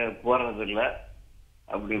போறது இல்ல.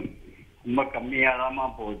 அப்படி ரொம்ப கம்மியாதாமா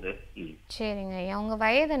போகுது. சரிங்க ஐயா, உங்க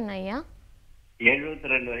வயது என்ன ஐயா?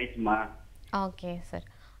 72 வயசுமா. Okay sir.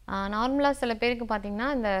 நார்மலாக சில பேருக்கு பார்த்திங்கன்னா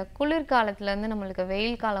இந்த குளிர்காலத்துலேருந்து நம்மளுக்கு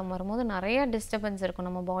வெயில் காலம் வரும்போது நிறைய டிஸ்டர்பன்ஸ் இருக்கும்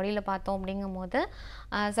நம்ம பாடியில் பார்த்தோம். அப்படிங்கும் போது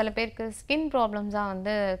சில பேருக்கு ஸ்கின் ப்ராப்ளம்ஸாக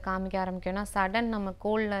வந்து காமிக்க ஆரம்பிக்கும். ஏன்னா சடன் நம்ம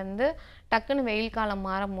கோல்ட்லேருந்து டக்குன்னு வெயில் காலம்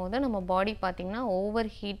மாறும் போது நம்ம பாடி பார்த்திங்கன்னா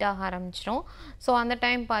ஓவர் ஹீட்டாக ஆரம்பிச்சிடும். ஸோ அந்த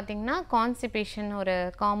டைம் பார்த்திங்கன்னா கான்ஸ்டிபேஷன் ஒரு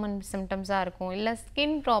காமன் சிம்டம்ஸாக இருக்கும், இல்லை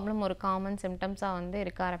ஸ்கின் ப்ராப்ளம் ஒரு காமன் சிம்டம்ஸாக வந்து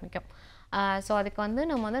இருக்க ஆரம்பிக்கும். ஸோ அதுக்கு வந்து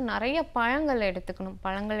நம்ம வந்து நிறைய பழங்கள்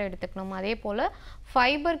எடுத்துக்கணும். அதே போல்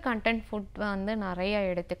ஃபைபர் கண்டென்ட் ஃபுட் வந்து நிறைய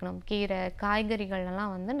எடுத்துக்கணும். கீரை,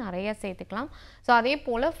 காய்கறிகள்லாம் வந்து நிறைய சேர்த்துக்கலாம். ஸோ அதே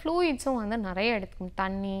போல் ஃப்ளூயிட்ஸும் வந்து நிறைய எடுத்துக்கணும்.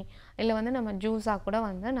 தண்ணி, இல்லை வந்து நம்ம ஜூஸாக கூட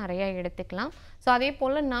வந்து நிறையா எடுத்துக்கலாம். ஸோ அதே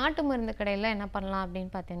போல் நாட்டு மருந்து கடையில் என்ன பண்ணலாம்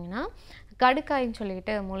அப்படின்னு பார்த்தீங்கன்னா, கடுக்காயின்னு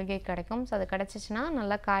சொல்லிட்டு மூலிகை கிடைக்கும். ஸோ அது கிடச்சிச்சின்னா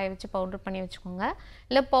நல்லா காய வச்சு பவுட்ரு பண்ணி வச்சுக்கோங்க.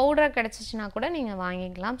 இல்லை பவுடராக கிடச்சிச்சின்னா கூட நீங்கள்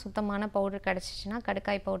வாங்கிக்கலாம். சுத்தமான பவுட்ரு கிடச்சிச்சின்னா,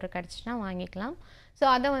 கடுக்காய் பவுட்ரு கிடச்சிச்சின்னா வாங்கிக்கலாம். ஸோ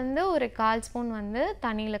அதை வந்து ஒரு 1/4 ஸ்பூன் வந்து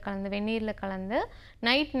தண்ணியில் கலந்து வெந்நீரில் கலந்து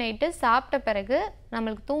நைட்டு சாப்பிட்ட பிறகு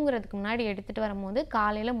நம்மளுக்கு தூங்குறதுக்கு முன்னாடி எடுத்துகிட்டு வரும்போது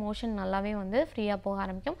காலையில் மோஷன் நல்லாவே வந்து ஃப்ரீயாக போக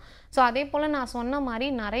ஆரம்பிக்கும். ஸோ அதே போல் நான் சொன்ன மாதிரி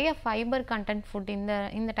நிறைய ஃபைபர் கண்டென்ட் ஃபுட்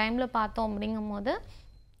இந்த டைமில் பார்த்தோம் அப்படிங்கும்போது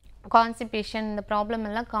கான்ஸ்டிபேஷன் இந்த ப்ராப்ளம்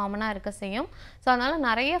எல்லாம் காமனாக இருக்க செய்யும். ஸோ அதனால்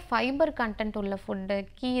நிறைய ஃபைபர் கண்டென்ட் உள்ள ஃபுட்டு,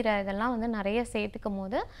 கீரை இதெல்லாம் வந்து நிறைய சேர்த்துக்கும்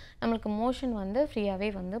போது நம்மளுக்கு மோஷன் வந்து ஃப்ரீயாகவே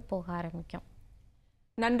வந்து போக ஆரம்பிக்கும்.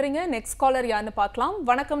 நன்றிங்க. நெக்ஸ்ட் காலர் யாருன்னு பார்க்கலாம்.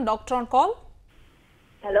 வணக்கம் டாக்டர் ஆன் கால்.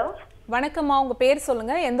 ஹலோ வணக்கம்மா, உங்க பேர்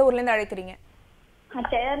சொல்லுங்க, எந்த ஊர்லேருந்து அழைக்கிறீங்க?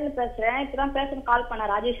 சேர்னு பேசுறேன். இப்பதான் பேசுறேன், கால் பண்ண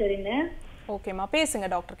ராஜேஸ்வரின்னு. ஓகேம்மா, பேசுங்க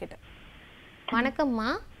டாக்டர் கிட்ட. வணக்கம்மா.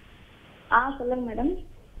 சொல்லுங்க மேடம்.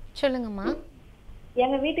 சொல்லுங்கம்மா.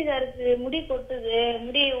 எங்க வீட்டுக்காருக்கு முடி கொட்டுது,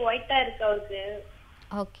 முடி ஒயிட்டா இருக்கு அவருக்கு.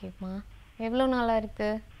 ஓகேம்மா, எவ்வளோ நாளாக இருக்கு?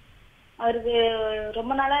 அவருக்கு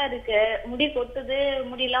ரொம்ப நாளா இருக்கு, முடி கொட்டுது,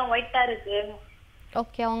 முடியெல்லாம் ஒயிட்டா இருக்கு.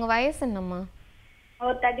 ஓகே, அவங்க வயசு என்னம்மா?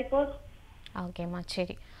 அவர் 34. ஓகேம்மா,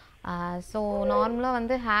 சரி. ஸோ நார்மலாக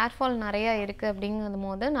வந்து ஹேர் ஃபால் நிறையா இருக்குது அப்படிங்கும்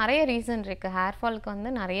போது நிறைய ரீசன் இருக்குது. ஹேர் ஃபாலுக்கு வந்து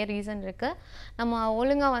நிறைய ரீசன் இருக்குது. நம்ம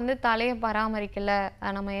ஒழுங்காக வந்து தலையை பராமரிக்கலை,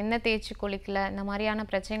 நம்ம எண்ணெய் தேய்ச்சி குளிக்கலை, இந்த மாதிரியான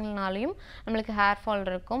பிரச்சனைகள்னாலையும் நம்மளுக்கு ஹேர் ஃபால்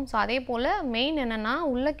இருக்கும். ஸோ அதே போல் மெயின் என்னென்னா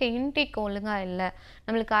உள்ளக்க இன்டேக் ஒழுங்காக இல்லை,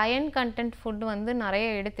 நம்மளுக்கு அயன் கண்டென்ட் ஃபுட் வந்து நிறைய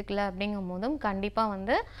எடுத்துக்கல அப்படிங்கும் போதும் கண்டிப்பாக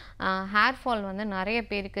வந்து ஹேர் ஃபால் வந்து நிறைய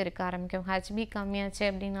பேருக்கு இருக்க ஆரம்பிக்கும். ஹெச்பி கம்மியாச்சு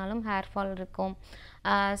அப்படின்னாலும் ஹேர் ஃபால் இருக்கும்.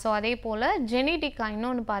 ஸோ அதே போல் ஜெனட்டிக்காக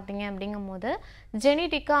இன்னொன்று பார்த்தீங்க அப்படிங்கும்போது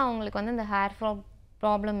ஜெனட்டிக்காக அவங்களுக்கு வந்து இந்த ஹேர் ஃபால்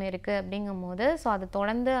ப்ராப்ளம் இருக்குது அப்படிங்கும்போது ஸோ அது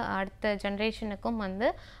தொடர்ந்து அடுத்த ஜென்ரேஷனுக்கும் வந்து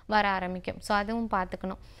வர ஆரம்பிக்கும். ஸோ அதுவும்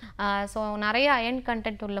பார்த்துக்கணும். ஸோ நிறைய அயன்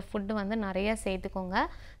கண்டென்ட் உள்ள ஃபுட்டு வந்து நிறைய சேர்த்துக்கோங்க.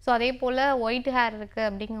 ஸோ அதே போல் ஒயிட் ஹேர் இருக்குது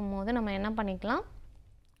அப்படிங்கும்போது நம்ம என்ன பண்ணிக்கலாம்,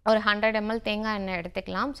 ஒரு 100 ml தேங்காய் எண்ணெய்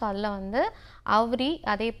எடுத்துக்கலாம். ஸோ அதில் வந்து அவுரி,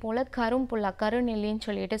 அதே போல் கரும்புல்லா, கருநெல்லின்னு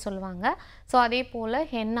சொல்லிட்டு சொல்லுவாங்க. ஸோ அதே போல்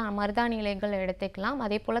ஹென்னா, மருதாணி இலைகள் எடுத்துக்கலாம்.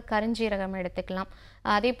 அதே போல் கருஞ்சீரகம் எடுத்துக்கலாம்.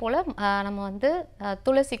 அதே போல் நம்ம வந்து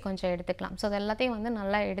துளசி கொஞ்சம் எடுத்துக்கலாம். ஸோ அது எல்லாத்தையும் வந்து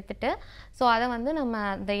நல்லா எடுத்துட்டு ஸோ அதை வந்து நம்ம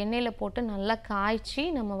இந்த எண்ணெயில் போட்டு நல்லா காய்ச்சி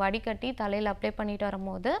நம்ம வடிகட்டி தலையில் அப்ளை பண்ணிட்டு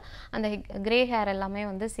வரும்போது அந்த கிரே ஹேர் எல்லாமே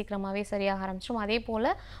வந்து சீக்கிரமாகவே சரியாக ஆரம்பிச்சிடும். அதே போல்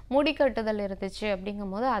முடி கட்டுதல் இருந்துச்சு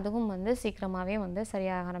அப்படிங்கும்போது அதுவும் வந்து சீக்கிரமாகவே வந்து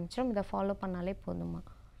சரியாக ஆரம்பிச்சிடும். இதை ஃபாலோ பண்ணாலே போதுமா.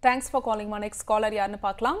 Thanks for காலிங்மா. நெக்ஸ்ட் காலர் யாருன்னு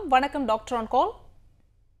பார்க்கலாம். வணக்கம் டாக்டர் ஆன் கால்.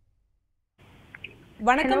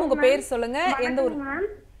 வணக்கம், உங்க பேர் சொல்லுங்க, எந்த ஊர்?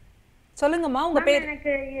 சொல்லுங்கம்மா, உங்க பேர்.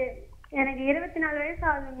 எனக்கு 24 வயசு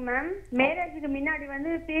ஆகுதுங்க மேம். மேரேஜுக்கு முன்னாடி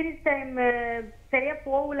வந்து பீரியட்ஸ் டைம் சரியா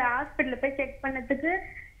போகல, ஹாஸ்பிட்டல்ல போய் செக் பண்ணதுக்கு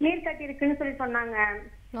நீர் கட்டி இருக்குன்னு சொல்லி சொன்னாங்க.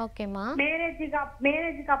 ஓகேம்மா.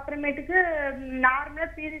 மேரேஜுக்கு அப்புறமேட்டுக்கு நார்மலா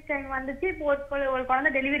பீரியட்ஸ் டைம் வந்துச்சு. இப்போ ஒரு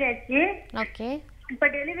குழந்தை டெலிவரி ஆச்சு. ஓகே. இப்ப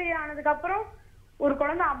டெலிவரி ஆனதுக்கு அப்புறம் ஒரு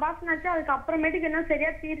குழந்தை அபார்ஷன் ஆச்சு. அதுக்கு அப்புறமேட்டுக்கு என்ன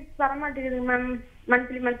சரியா பீரியட்ஸ் வர மாட்டேங்குது மேம்,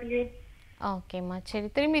 மந்த்லி. ஓகேம்மா, சரி.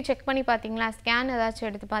 திரும்பி செக் பண்ணி பார்த்தீங்களா? ஸ்கேன் ஏதாச்சும்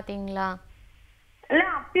எடுத்து பார்த்தீங்களா? இல்ல,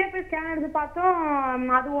 அப்பயே போய் ஸ்கேன் எடுத்து பார்த்தோம்,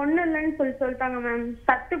 அது ஒண்ணும் இல்லைன்னு சொல்லிட்டாங்க மேம்.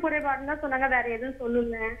 சத்து குறைபாடுன்னு தான் சொன்னாங்க, வேற எதுவும்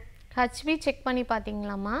சொல்லல. ஹெச்பி செக் பண்ணி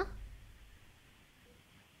பார்த்தீங்களாம்மா?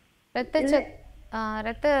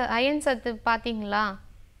 ரத்த அயன் சத்து பார்த்தீங்களா?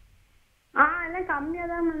 எல்லாம் கம்மியா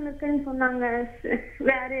தான் இருக்குன்னு சொன்னாங்க,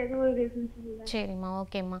 வேற எதுவும் ரீசன் சொல்லல. சரிம்மா,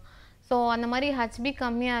 ஓகேம்மா. ஸோ அந்த மாதிரி ஹெச்பி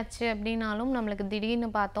கம்மியாச்சு அப்படின்னாலும் நம்மளுக்கு திடீர்னு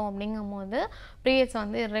பார்த்தோம் அப்படிங்கும்போது பீரியட்ஸ்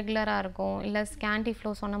வந்து இர்ரெகுலராக இருக்கும், இல்லை ஸ்கேன்டி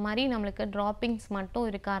ஃப்ளோ சொன்ன மாதிரி நம்மளுக்கு ட்ராப்பிங்ஸ் மட்டும்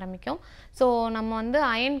இருக்க ஆரம்பிக்கும். ஸோ நம்ம வந்து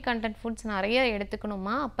அயன் கண்டென்ட் ஃபுட்ஸ் நிறைய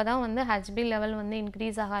எடுத்துக்கணுமா, அப்போ தான் வந்து ஹெச்பி லெவல் வந்து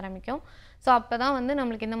இன்க்ரீஸ் ஆக ஆரம்பிக்கும். ஸோ அப்போ தான் வந்து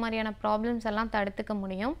நம்மளுக்கு இந்த மாதிரியான ப்ராப்ளம்ஸ் எல்லாம் தடுத்துக்க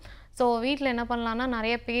முடியும். ஸோ வீட்டில் என்ன பண்ணலான்னா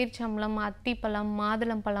நிறைய பேரிச்சம்பழம், அத்திப்பழம்,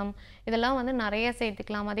 மாதுளம்பழம் இதெல்லாம் வந்து நிறைய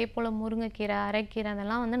சேர்த்துக்கலாம். அதே போல் முருங்கைக்கீரை, அரைக்கீரை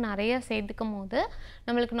அதெல்லாம் வந்து நிறைய சேர்த்துக்கும் போது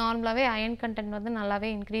நம்மளுக்கு நார்மலாகவே அயன் கண்டென்ட் வந்து நல்லாவே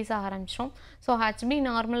இன்க்ரீஸ் ஆக ஆரம்பிச்சிடும். ஸோ ஹெச்பி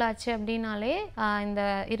நார்மல் ஆச்சு அப்படின்னாலே இந்த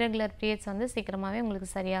இரகுலர் பீரியட்ஸ் வந்து சீக்கிரமாகவே உங்களுக்கு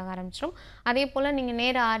சரியாக ஆரம்பிச்சிடும். அதே போல் நீங்கள்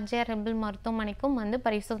நேராக RJR மருத்துவமனைக்கும் வந்து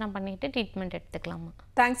பரிசோதனை பண்ணிட்டு ட்ரீட்மெண்ட் எடுத்துக்கலாமா.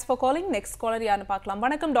 Thanks for calling. Next caller யாருன்னு பார்க்கலாம்.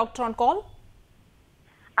 வணக்கம் டாக்டர் ஆன் கால்.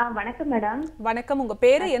 வணக்கம் மேடம். வணக்கம், உங்க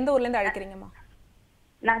பேரு, எந்த ஊர்ல இருந்து அழைக்கிறீங்கம்மா?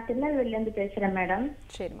 நான் திருநெல்வேலில இருந்து பேசுறேன் மேடம்.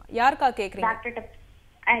 சரிம்மா, யாருக்காக கேக்குறீங்க? டாக்டர்,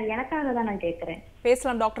 எனக்காக தான் நான் கேக்குறேன்.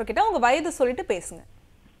 பேசலாம் டாக்டர் கிட்ட. உங்க வயது சொல்லிட்டு பேசுங்க.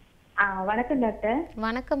 வணக்கம் டாக்டர்.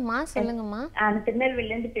 வணக்கம்மா, சொல்லுங்கம்மா. நான்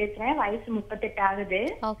திருநெல்வேலில இருந்து பேசுறேன். வயசு 38 ஆகுது.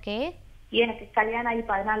 ஓகே. எனக்கு கல்யாணம் ஆகி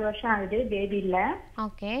 14 வருஷம் ஆகுது, பேபி இல்ல.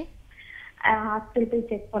 ஓகே. ஹாஸ்பிட்டல் போய்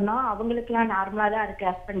செக் பண்ணோம். அவங்களுக்குலாம் நார்மலா தான் இருக்கு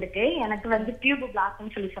ஹஸ்பண்டுக்கு. எனக்கு வந்து டியூப்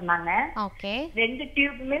பிளாக்னு சொல்லி சொன்னாங்க. ஓகே. 2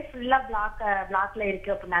 டியூபுமே ஃபுல்லா பிளாக்ல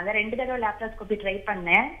இருக்கு அப்படின்னாங்க. 2 தடவை லேப்ரோஸ்கோபி ட்ரை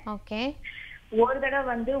பண்ணேன். ஓகே. ஒரு தடவை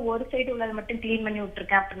வந்து ஒரு சைடு உள்ளது மட்டும் கிளீன் பண்ணி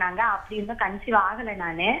விட்டுருக்கேன் அப்படின்னாங்க. அப்படி இருந்தா கன்சீவ் ஆகல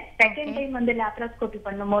நானு. செகண்ட் டைம் வந்து லேப்ரோஸ்கோபி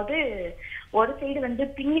பண்ணும்போது ஒரு சைடு வந்து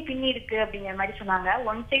பின்னி இருக்கு அப்படிங்கிற மாதிரி சொன்னாங்க.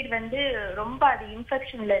 ஒன் சைடு வந்து ரொம்ப அது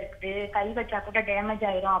இன்ஃபெக்ஷன்ல இருக்குது, கை வச்சா கூட டேமேஜ்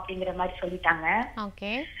ஆயிரும் அப்படிங்கிற மாதிரி சொல்லிட்டாங்க.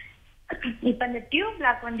 ஓகே. இப்ப அந்த டியூப்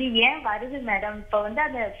பிளாக் வந்து ஏன் வருது மேடம்? இப்ப வந்து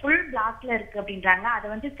அந்த ஃபுல் பிளாக்ல இருக்கு அப்படின்றாங்க. அதை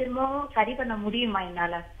வந்து திரும்பவும் சரி பண்ண முடியுமா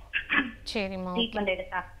என்னால? சரிம்மா. ட்ரீட்மெண்ட்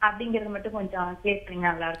எடுத்தா அப்படிங்கறது மட்டும் கொஞ்சம் கிளியர் பண்ணி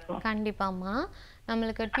நல்லா இருக்கும். கண்டிப்பாம்மா.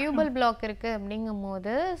 நம்மளுக்கு டியூபல் பிளாக் இருக்குது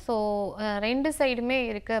அப்படிங்கும்போது ஸோ 2 சைடுமே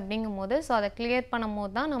இருக்குது அப்படிங்கும்போது ஸோ அதை கிளியர்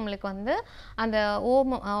பண்ணும்போது தான் நம்மளுக்கு வந்து அந்த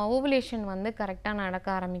ஓவுலேஷன் வந்து கரெக்டாக நடக்க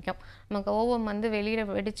ஆரம்பிக்கும். நமக்கு ஓவம் வந்து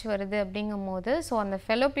வெளியில் வெடிச்சு வருது அப்படிங்கும்போது ஸோ அந்த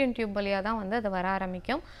ஃபெலோப்பியன் டியூப் வழியாக தான் வந்து அது வர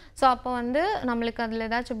ஆரம்பிக்கும். ஸோ அப்போ வந்து நம்மளுக்கு அதில்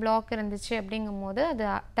ஏதாச்சும் பிளாக் இருந்துச்சு அப்படிங்கும்போது அது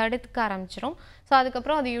தடுக்க ஆரம்பிச்சிடும். ஸோ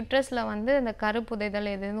அதுக்கப்புறம் அது யூட்ரஸில் வந்து இந்த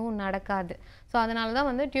கருப்புதைதல் எதுவும் நடக்காது. ஸோ அதனால தான்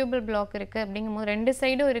வந்து டியூபல் பிளாக் இருக்குது அப்படிங்கும்போது 2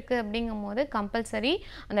 சைடும் இருக்குது அப்படிங்கும்போது கம்பல்சரி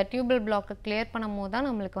அந்த டியூபல் பிளாக்கை கிளியர் பண்ணும்போது தான்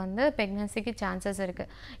நம்மளுக்கு வந்து ப்ரெக்னன்சிக்கு சான்சஸ்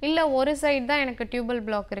இருக்குது. இல்லை ஒரு சைடு தான் எனக்கு டியூபல்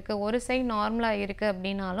பிளாக் இருக்குது, ஒரு சைடு நார்மலாக இருக்குது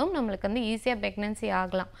அப்படின்னாலும் நம்மளுக்கு வந்து ஈஸியாக ப்ரெக்னன்சி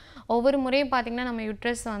ஆகலாம். ஒவ்வொரு முறையும் பார்த்திங்கன்னா நம்ம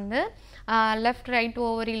யூட்ரஸ் வந்து லெஃப்ட் ரைட்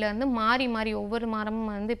ஓவரியிலேருந்து மாறி ஒவ்வொரு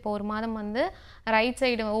மாதமும் வந்து இப்போ ஒரு மாதம் வந்து ரைட்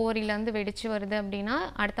சைடு ஓவரியிலேருந்து வெடிச்சு வருது அப்படின்னா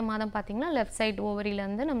அடுத்த மாதம் பார்த்திங்கன்னா லெஃப்ட் சைடு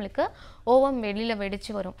ஓவரியிலேருந்து நம்மளுக்கு ஓவம் வெளியில்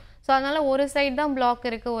வெடிச்சு வரும். ஸோ அதனால் ஒரு சைடு தான் பிளாக்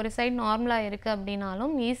இருக்குது, ஒரு சைடு நார்மலாக இருக்குது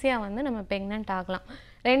அப்படின்னாலும் ஈஸியாக வந்து நம்ம ப்ரெக்னென்ட் ஆகலாம்.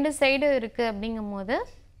 2 சைடு இருக்குது அப்படிங்கும்போது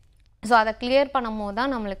ஸோ அதை கிளியர் பண்ணும்போது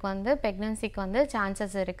தான் நம்மளுக்கு வந்து ப்ரெக்னன்சிக்கு வந்து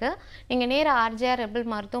சான்சஸ் இருக்குது. நீங்கள் நேராக ஆர்ஜேஆர் ஹெர்பல்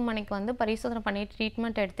மருத்துவமனைக்கு வந்து பரிசோதனை பண்ணி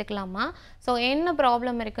ட்ரீட்மெண்ட் எடுத்துக்கலாமா? ஸோ என்ன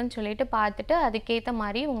ப்ராப்ளம் இருக்குதுன்னு சொல்லிட்டு பார்த்துட்டு அதுக்கேற்ற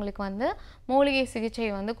மாதிரி உங்களுக்கு வந்து மூலிகை சிகிச்சை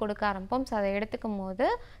வந்து கொடுக்க ஆரம்பிப்போம். ஸோ அதை எடுத்துக்கும் போது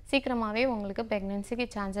சீக்கிரமாகவே உங்களுக்கு ப்ரெக்னன்சிக்கு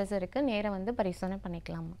சான்சஸ் இருக்குது. நேராக வந்து பரிசோதனை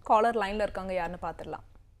பண்ணிக்கலாமா? காலர் லைனில் இருக்காங்க, யாருன்னு பார்த்துடலாம்.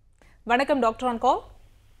 வணக்கம் doctor on call.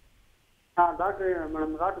 Doctor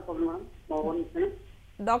madam, doctor சொல்லுங்க மேடம்.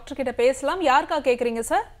 டாக்டர் கிட்ட பேசலாம். யாருக்கா கேட்குறீங்க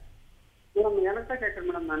சார்? மேடம் எனக்கு தான் கேட்குறேன்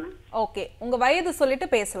மேடம். நான் ஓகே, உங்க வயது சொல்லிட்டு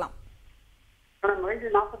பேசலாம். மேடம்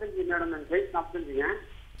வயது 45 மேடம். எனக்கு வயசு 45ங்க.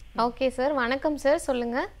 ஓகே சார், வணக்கம் சார்,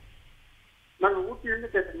 சொல்லுங்க. மேடம்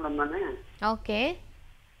ஊட்டிலேருந்து பேசுகிறேன் மேடம். நான் ஓகே.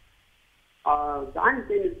 ஜாயிண்ட்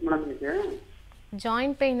பெயின் இருக்கு மேடம். எனக்கு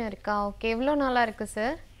ஜாயிண்ட் பெயின் இருக்கா? ஓகே, எவ்வளோ நாளாக இருக்குது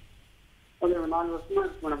சார்? ஒரு 4 வருஷமா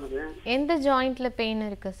இருக்கு மேடம். அது எந்த ஜாயிண்ட்டில் பெயின்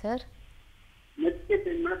இருக்குது sir? Neck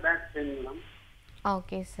pain madam, back pain madam.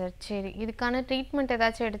 Okay sir, சரி. இதுக்கான ட்ரீட்மெண்ட்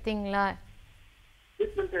ஏதாச்சும் எடுத்தீங்களா?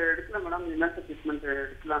 ட்ரீட்மெண்ட் எடுக்கல மேடம். என்ன ட்ரீட்மெண்ட்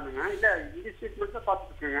எடுக்கலாமுங்க? இல்லை இங்கிலீஷ் ட்ரீட்மெண்ட் தான்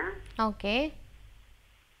பார்த்துருக்கேங்க. ஓகே.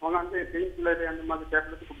 அவங்க வந்து பெயின் கில்லர் அந்த மாதிரி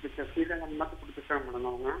டேப்லெட் கொடுத்துருக்கேன், ஸ்டீராய்டு அந்த மாதிரி கொடுத்துருக்காங்க மேடம்.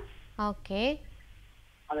 அவங்க ஓகே.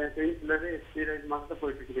 அது பெயின் கில்லரு ஸ்டீராய்டு மாதிரி தான்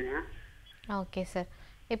போயிட்டு இருக்குதுங்க. Okay sir.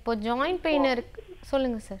 இப்போ ஜாயிண்ட் பெயின் இருக்கு,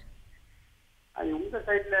 சொல்லுங்கள் சார். அது உங்கள்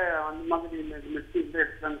சைடில் அந்த மாதிரி மெடிசின்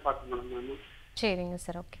எடுக்கலான்னு பார்த்தேன் மேடம் நான். சரிங்க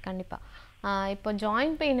சார், ஓகே, கண்டிப்பாக. இப்போ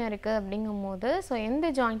ஜாயிண்ட் பெயின் இருக்குது அப்படிங்கும்போது ஸோ எந்த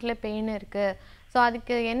ஜாயிண்ட்டில் பெயின் இருக்குது, ஸோ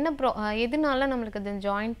அதுக்கு என்ன எதனால நம்மளுக்கு இந்த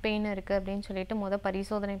ஜாயிண்ட் பெயின் இருக்குது அப்படின்னு சொல்லிட்டு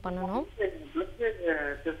பரிசோதனை பண்ணணும். பிளட்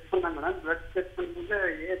டெஸ்ட் பண்ணாங்க மேடம். பிளட் டெஸ்ட் பண்ணும்போது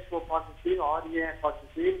ASO positive, RA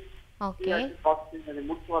positive, okay positive, அது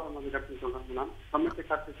முட்டுவாதம் வந்து அப்படின்னு சொல்கிறாங்க மேடம். கம்யூனிட்டி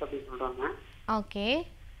கார்டிஸ் அப்படின்னு சொல்கிறாங்க. ஓகே.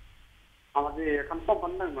 அது கன்ஃபார்ம்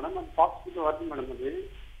பண்ணாங்க மேடம். அது பாசிட்டிவ் வருது மேடம். அது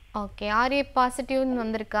ஓகே. ஆர்ஏ பாசிட்டிவ்னு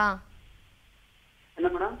வந்திருக்கா? என்ன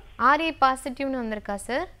மேடம்? ஆர்ஏ பாசிட்டிவ்னு வந்திருக்கா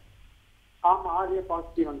சார்? ஆமாம், ஆர்ஏ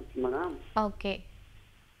பாசிட்டிவ் வந்துச்சு மேடம். ஓகே.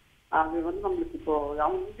 அது வந்து நம்மளுக்கு இப்போ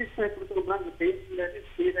அவங்க இன்ஜெக்ஷன் கொடுத்துருக்கோம்னா அந்த பெயின் கில்லர்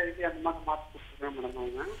ஸ்டீராய்டு அந்த மாதிரி மாற்றி கொடுத்துருக்காங்க மேடம்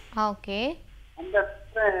அவங்க. ஓகே. அந்த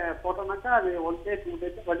போட்டோம்னாக்கா அது 1 day 2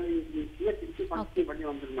 days வலி திருப்பி கண்டினியூ பண்ணி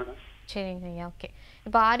வந்துடும் மேடம். சரிங்க ஐயா, ஓகே.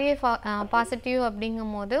 இப்போ ஆர்ஏ பாசிட்டிவ்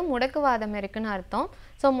அப்படிங்கும்போது முடக்குவாதம் இருக்குன்னு அர்த்தம்.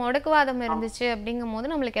 ஸோ முடக்குவாதம் இருந்துச்சு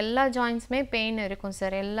அப்படிங்கும்போது நம்மளுக்கு எல்லா ஜாயின்ஸுமே பெயின் இருக்கும்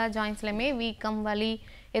சார். எல்லா ஜாயின்ஸ்லையுமே வீக்கம், வலி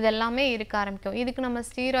இதெல்லாமே இருக்க ஆரம்பிக்கும். இதுக்கு நம்ம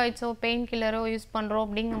ஸ்டீராய்ட்ஸோ பெயின் கில்லரோ யூஸ் பண்ணுறோம்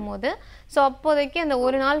அப்படிங்கும்போது ஸோ அப்போதைக்கு அந்த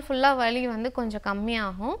ஒரு நாள் ஃபுல்லாக வலி வந்து கொஞ்சம்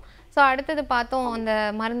கம்மியாகும். ஸோ அடுத்தது பார்த்தோம், அந்த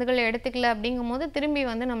மருந்துகள் எடுத்துக்கல அப்படிங்கும்போது திரும்பி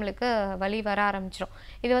வந்து நம்மளுக்கு வலி வர ஆரம்பிச்சிடும்.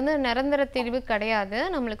 இது வந்து நிரந்தர தீர்வு கிடையாது.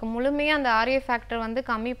 நம்மளுக்கு முழுமையாக அந்த ஆர்ஏ ஃபேக்டர் வந்து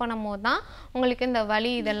கம்மி பண்ணும் போது தான் உங்களுக்கு இந்த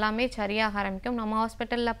வலி இதெல்லாமே சரியாக ஆரம்பிக்கும். நம்ம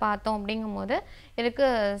ஹாஸ்பிட்டலில் பார்த்தோம் அப்படிங்கும்போது இதுக்கு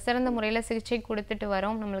சிறந்த முறையில் சிகிச்சை கொடுத்துட்டு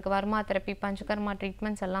வரோம். நம்மளுக்கு வர்மா தெரப்பி, பஞ்சகர்மா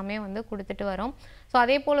ட்ரீட்மெண்ட்ஸ் எல்லாமே வந்து கொடுத்துட்டு வரோம். ஸோ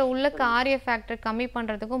அதே போல் உள்ளக்கு ஆர்ஏ ஃபேக்டர் கம்மி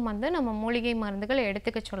பண்ணுறதுக்கும் வந்து நம்ம மூலிகை மருந்துகள்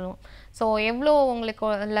எடுத்துக்க சொல்லுவோம். ஸோ எவ்வளோ உங்களுக்கு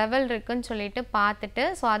லெவல் இருக்குன்னு சொல்லிட்டு பார்த்துட்டு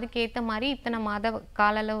ஸோ அதுக்கேற்ற மாதிரி இத்தனை மாத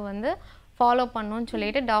கால அளவு வந்து ஃபாலோ பண்ணணும்னு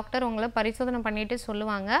சொல்லிட்டு டாக்டர் உங்களை பரிசோதனை பண்ணிட்டு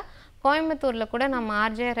சொல்லுவாங்க. கோயம்புத்தூர்ல கூட நம்ம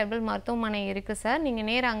RJR ஹெர்பல் மருத்துவமனை இருக்கு சார். நீங்க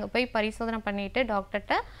நேரா அங்க போய் பரிசோதனை பண்ணிட்டு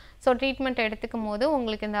டாக்டர்ட்ட ட்ரீட்மெண்ட் எடுத்துக்கும்போது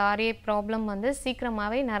உங்களுக்கு இந்த RA ப்ராப்ளம் வந்து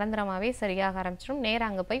சீக்கிரமாவே நிரந்தரமாவே சரியாக ஆரம்பிச்சிடும். நேரா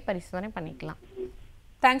அங்க போய் பரிசோதனை பண்ணிக்கலாம்.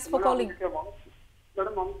 Thanks for calling.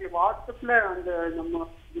 மேடம் உங்களுக்கு வாட்ஸ்அப்ல அந்த நம்ம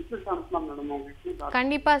பிசினஸ் அனுப்பலாம் மேடம் உங்களுக்கு.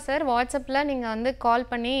 கண்டிப்பா சார். வாட்ஸ்அப்ல நீங்க வந்து கால்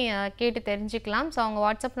பண்ணி கேட்டு தெரிஞ்சுக்கலாம். ஸோ அவங்க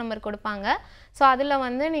வாட்ஸ்அப் நம்பர் கொடுப்பாங்க. ஸோ அதில்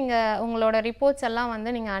வந்து நீங்க உங்களோட ரிப்போர்ட்ஸ் எல்லாம்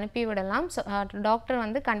வந்து நீங்க அனுப்பி விடலாம். ஸோ டாக்டர்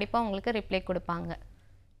வந்து கண்டிப்பா உங்களுக்கு ரிப்ளை கொடுப்பாங்க.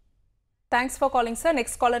 Thanks for calling sir.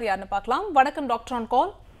 Next caller யாருன்னு பார்க்கலாம். வணக்கம் டாக்டர் ஆன்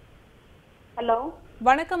கால். ஹலோ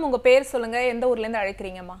வணக்கம், உங்க பேர் சொல்லுங்க, எந்த ஊர்ல இருந்து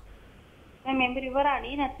அழைக்கிறீங்கம்மா? மேம் என் பேர்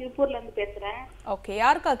யுவராணி, நான் திருப்பூர்ல இருந்து பேசுறேன். ஓகே,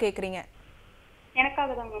 யாருக்கா கேக்குறீங்க?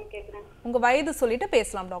 எனக்காக தான் மேம் கேக்குறேன். உங்க வயது சொல்லிட்டு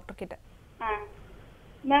பேசலாம் டாக்டர் கிட்ட.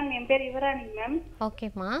 மேம் என் பேர் யுவராணி மேம்.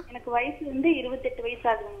 ஓகேம்மா. எனக்கு வயசு வந்து 28 வயசு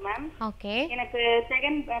ஆகுதுங்க மேம். ஓகே. எனக்கு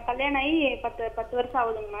செகண்ட் கல்யாணம் ஆகி 10 வருஷம்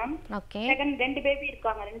ஆகுதுங்க மேம். ஓகே. செகண்ட் 2 பேபி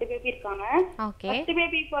இருக்காங்க. ஓகே. ஃபர்ஸ்ட்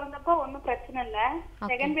பேபி பிறந்தப்போ ஒன்றும் பிரச்சனை இல்லை.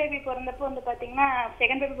 செகண்ட் பேபி பிறந்தப்போ வந்து பாத்தீங்கன்னா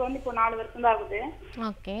செகண்ட் பேபி வந்து இப்போ 4 வருஷம் தான் ஆகுது.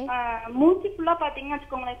 ஓகே. மூச்சு ஃபுல்லா பாத்தீங்கன்னா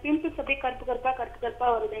வச்சுக்கோங்களேன், பிம்பிள்ஸ் அப்படியே கருப்பு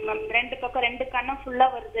கருப்பா வருது மேம். 2 பக்கம் 2 கண்ணம் ஃபுல்லா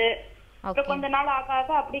வருது. அப்புறம் கொஞ்ச நாள் ஆக ஆக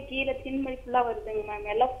அப்படியே கீழே சின்மணி ஃபுல்லா வருதுங்க மேம்.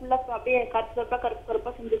 எல்லாம் ஃபுல்லா அப்படியே கருப்பு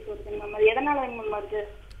கருப்பா செஞ்சுட்டு வருதுங்க மேம். அது எதனால மேம் வருது?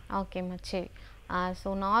 ஓகேம்மா, சரி. ஸோ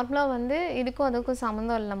நார்மலாக வந்து இதுக்கும் அதுக்கும்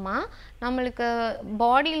சம்மந்தம் இல்லைம்மா. நம்மளுக்கு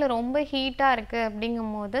பாடியில் ரொம்ப ஹீட்டாக இருக்குது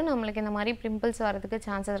அப்படிங்கும்போது நம்மளுக்கு இந்த மாதிரி பிம்பிள்ஸ் வரதுக்கு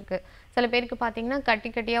சான்சஸ் இருக்குது. சில பேருக்கு பார்த்திங்கன்னா கட்டி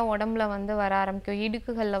கட்டியாக உடம்புல வந்து வர ஆரம்பிக்கும்,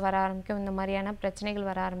 இடுக்குகளில் வர ஆரம்பிக்கும், இந்த மாதிரியான பிரச்சனைகள்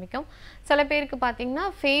வர ஆரம்பிக்கும். சில பேருக்கு பார்த்திங்கன்னா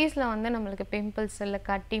ஃபேஸில் வந்து நம்மளுக்கு பிம்பிள்ஸ் இல்லை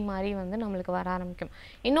கட்டி மாதிரி வந்து நம்மளுக்கு வர ஆரம்பிக்கும்.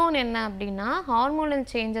 இன்னொன்று என்ன அப்படின்னா ஹார்மோனல்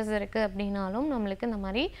சேஞ்சஸ் இருக்குது அப்படின்னாலும் நம்மளுக்கு இந்த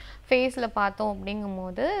மாதிரி ஃபேஸில் பார்த்தோம்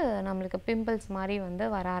அப்படிங்கும்போது நம்மளுக்கு பிம்பிள்ஸ் மாதிரி வந்து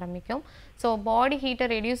வர ஆரம்பிக்கும். ஸோ பாடி ஹீட்டை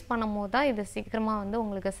ரெடியூஸ் பண்ணும் போது தான் இது சீக்கிரமாக வந்து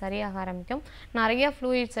உங்களுக்கு சரியாக ஆரம்பிக்கும். நிறைய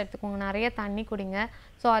ஃப்ளூயிட்ஸ் எடுத்துக்கோங்க, நிறைய தண்ணி குடிங்க.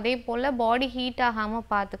 ஸோ அதே போல் பாடி ஹீட் ஆகாமல்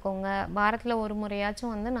பார்த்துக்கோங்க. வாரத்தில் ஒரு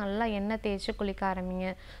முறையாச்சும் வந்து நல்லா எண்ணெய் தேய்ச்சி குளிக்க ஆரம்பிங்க.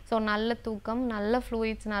 ஸோ நல்ல தூக்கம், நல்ல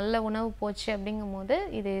ஃப்ளூயிட்ஸ், நல்ல உணவு போச்சு அப்படிங்கும் போது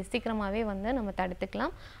இது சீக்கிரமாகவே வந்து நம்ம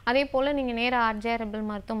தடுத்துக்கலாம். அதே போல் நீங்கள் நேராக RJR ஹெர்பல்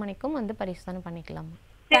மருத்துவமனைக்கும் வந்து பரிசோதனை பண்ணிக்கலாம்.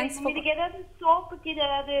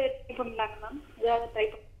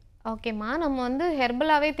 ஓகேம்மா, நம்ம வந்து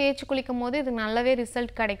ஹெர்பலாகவே தேய்ச்சி குளிக்கும் போது இது நல்லாவே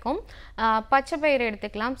ரிசல்ட் கிடைக்கும். பச்சை பயிறு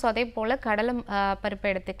எடுத்துக்கலாம். ஸோ அதே போல் கடலை பருப்பு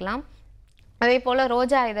எடுத்துக்கலாம். அதே போல்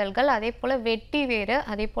ரோஜா இதழ்கள், அதே போல் வெட்டி வேறு,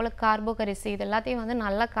 அதே போல் கார்போகரிசி, இது எல்லாத்தையும் வந்து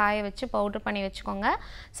நல்லா காய வச்சு பவுட்ரு பண்ணி வச்சுக்கோங்க.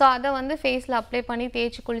 ஸோ அதை வந்து ஃபேஸில் அப்ளை பண்ணி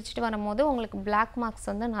தேய்ச்சி குளிச்சுட்டு வரும்போது உங்களுக்கு பிளாக் மார்க்ஸ்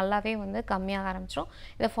வந்து நல்லாவே வந்து கம்மியாக ஆரம்பிச்சிடும்.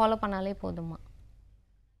 இதை ஃபாலோ பண்ணாலே போதுமா.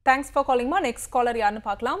 Thanks for காலிங்மா. நெக்ஸ்ட் காலர் யாருன்னு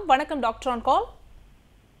பார்க்கலாம். வணக்கம் டாக்டர் ஆன் கால்.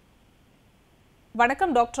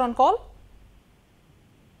 வணக்கம் doctor on call.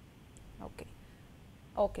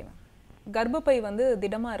 Okay ma'am, கர்ப்பப்பை வந்து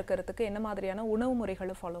திடமாக இருக்கிறதுக்கு என்ன மாதிரியான உணவு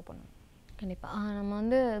முறைகளை ஃபாலோ பண்ணணும்? கண்டிப்பாக நம்ம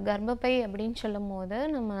வந்து கர்ப்பப்பை அப்படின்னு சொல்லும் போது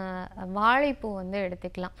நம்ம வாழைப்பூ வந்து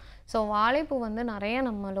எடுத்துக்கலாம். ஸோ வாழைப்பூ வந்து நிறைய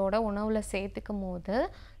நம்மளோட உணவில் சேர்த்துக்கும் போது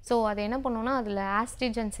ஸோ அது என்ன பண்ணோன்னா அதில்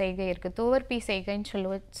ஆஸ்ட்ரிஜன் செய்கை இருக்குது, துவர்ப்பி செய்கைன்னு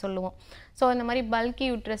சொல்லுவோம். ஸோ இந்த மாதிரி பல்கி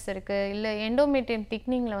யூட்ரஸ் இருக்குது, இல்லை எண்டோமெட்ரியம்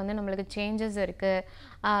திக்னிங்கில் வந்து நம்மளுக்கு சேஞ்சஸ் இருக்குது,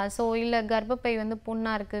 ஸோ இல்லை கர்ப்பப்பை வந்து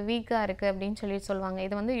புண்ணாக இருக்குது, வீக்காக இருக்குது அப்படின்னு சொல்லுவாங்க.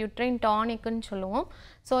 இது வந்து யூட்ரைன் டானிக்குன்னு சொல்லுவோம்.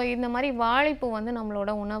 ஸோ இந்த மாதிரி வாழைப்பூ வந்து நம்மளோட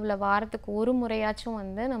உணவில் வாரத்துக்கு ஒரு முறையாச்சும்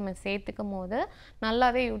வந்து நம்ம சேர்த்துக்கும் போது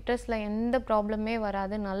நல்லாவே யூட்ரஸில் எந்த ப்ராப்ளமே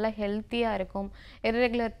வராது, நல்லா ஹெல்த்தியாக இருக்கும்.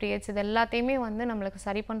 இர்ரெகுலர் பீரியட்ஸ் இது எல்லாத்தையுமே வந்து நம்மளுக்கு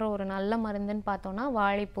சரி பண்ணுற ஒரு நல்ல மருந்துன்னு பார்த்தோன்னா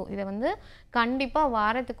வாழைப்பூ. இதை வந்து கண்டிப்பாக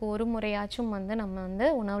வாரத்துக்கு ஒரு முறையாச்சும் வந்து நம்ம வந்து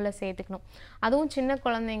உணவில் சேர்த்துக்கணும். அதுவும் சின்ன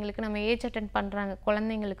குழந்தைங்களுக்கு, நம்ம ஏஜ் அட்டென்ட் பண்ணுறாங்க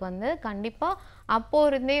குழந்தைங்களுக்கு வந்து கண்டிப்பாக அப்போ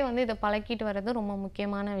இருந்தே வந்து இதை பழக்கிட்டு வர்றது ரொம்ப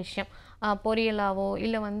முக்கியமான விஷயம். பொரியலாவோ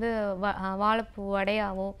இல்லை வந்து வாழைப்பூ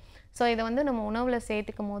வடையாவோ ஸோ இதை வந்து நம்ம உணவில்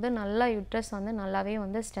சேர்த்துக்கும் போது நல்லா யூட்ரஸ் வந்து நல்லாவே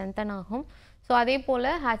வந்து ஸ்ட்ரென்தன் ஆகும். ஸோ அதே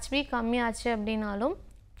போல் HB கம்மியாச்சு அப்படின்னாலும்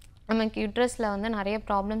நமக்கு யூட்ரஸில் வந்து நிறைய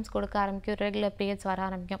ப்ராப்ளம்ஸ் கொடுக்க ஆரம்பிக்கும், ரெகுலர் பீரியட்ஸ் வர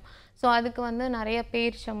ஆரம்பிக்கும். ஸோ அதுக்கு வந்து நிறைய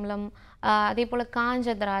பேரிச்சம்பழம், அதே போல்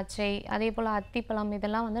காஞ்ச திராட்சை, அதே போல் அத்திப்பழம்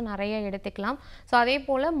இதெல்லாம் வந்து நிறைய எடுத்துக்கலாம். ஸோ அதே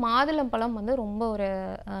போல் மாதுளம்பழம் வந்து ரொம்ப ஒரு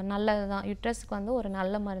நல்லது தான், யூட்ரஸுக்கு வந்து ஒரு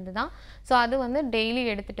நல்ல மருந்து தான். ஸோ அது வந்து டெய்லி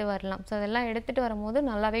எடுத்துகிட்டு வரலாம். ஸோ அதெல்லாம் எடுத்துகிட்டு வரும்போது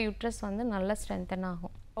நல்லாவே யூட்ரஸ் வந்து நல்ல ஸ்ட்ரென்தன்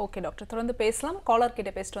ஆகும். ஓகே டாக்டர், தொடர்ந்து பேசலாம். காலர்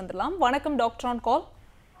கிட்ட பேசிட்டு வந்துடலாம். வணக்கம் டாக்டர் ஆன் கால்.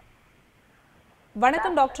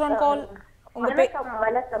 வணக்கம் டாக்டர் ஆன் கால்.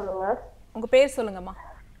 உங்க பேர் சொல்லுங்கம்மா.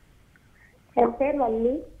 என் பேர்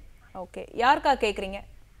வள்ளி. ஓகே, யாருக்கா கேக்குறீங்க?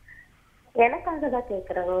 எனக்காக தான்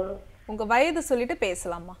கேக்குறேன். உங்க வயது சொல்லிட்டு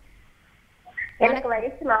பேசலாமா? எனக்கு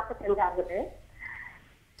வயசு 45 ஆகுது.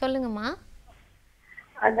 சொல்லுங்கம்மா.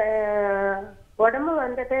 அந்த உடம்பு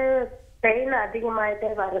வந்துட்டு பெயின்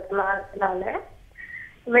அதிகமாயிட்டே வர்றதுனால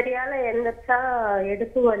வெறியால எந்திரிச்சா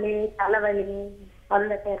எடுப்பு வலி, தலைவலி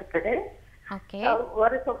வந்துட்டே இருக்குது. ஓகே.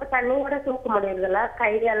 ஒரு சொப்பு தண்ணி கூட தூக்க முடியறதில்ல.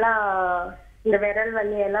 கையெல்லாம் இந்த விரல்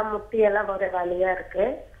வலி எல்லாம் முட்டி எல்லாம் ஒரு வலியா இருக்கு.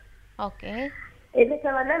 ஓகே. இதுக்கு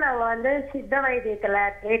வந்து நாங்க வந்து சித்த வைத்தியத்துல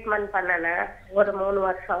ட்ரீட்மெண்ட் பண்ணல ஒரு 3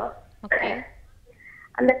 வருஷம். ஓகே.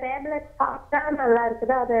 அந்த டேப்லெட் சாப்பிட்டா நல்லா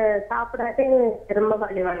இருக்குது, அது சாப்பிடாதே திரும்ப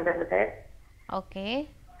வலி வந்துடுது. ஓகே.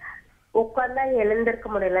 உட்கார்ந்தா எழுந்திருக்க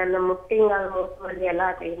முடியல, இந்த முட்டிங்கால் மூட்டு வலி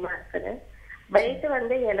எல்லாம் அதிகமா இருக்குது. வெயிட்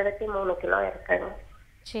வந்து 73 கிலோ இருக்குங்க.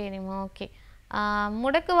 சரிம்மா, ஓகே.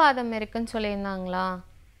 முடக்குவாதம் இருக்குன்னு சொல்லியிருந்தாங்களா?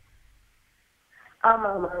 ஆமா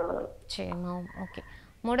ஆமா ஆமா. சரிம்மா, ஓகே.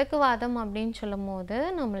 முடக்குவாதம் அப்படின்னு சொல்லும் போது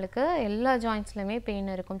நம்மளுக்கு எல்லா ஜாயின்ஸ்லையுமே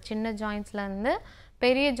பெயின் இருக்கும். சின்ன ஜாயின்ஸ்லேருந்து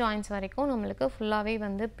பெரிய ஜாயின்ஸ் வரைக்கும் நம்மளுக்கு ஃபுல்லாகவே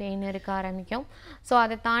வந்து பெயின் இருக்க ஆரம்பிக்கும். ஸோ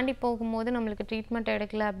அதை தாண்டி போகும்போது நம்மளுக்கு ட்ரீட்மெண்ட்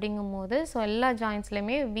எடுக்கல அப்படிங்கும்போது ஸோ எல்லா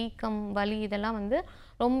ஜாயின்ஸ்லையுமே வீக்கம், வலி இதெல்லாம் வந்து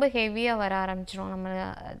ரொம்ப ஹெவியாக வர ஆரம்பிச்சிடும். நம்ம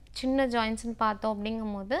சின்ன ஜாயின்ஸ்னு பார்த்தோம்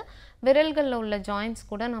அப்படிங்கும்போது விரல்களில் உள்ள ஜாயின்ஸ்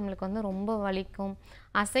கூட நம்மளுக்கு வந்து ரொம்ப வலிக்கும்,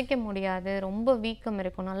 அசைக்க முடியாது, ரொம்ப வீக்கம்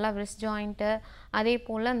இருக்கும். நல்லா ரிஸ்ட் ஜாயிண்ட்டு அதே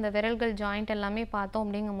போல் அந்த விரல்கள் ஜாயிண்ட் எல்லாமே பார்த்தோம்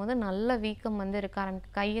அப்படிங்கும்போது நல்ல வீக்கம் வந்து இருக்க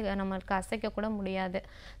ஆரம்பிக்கும். கையை நம்மளுக்கு அசைக்க கூட முடியாது.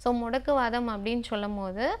 ஸோ முடக்குவாதம் அப்படின்னு சொல்லும்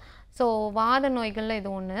போது ஸோ வாத நோய்களில் இது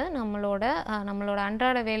ஒன்று. நம்மளோட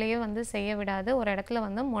அன்றாட வேலையை வந்து செய்ய விடாது, ஒரு இடத்துல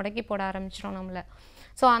வந்து முடக்கி போட ஆரம்பிச்சிடும் நம்மளை.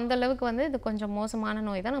 ஸோ அந்தளவுக்கு வந்து இது கொஞ்சம் மோசமான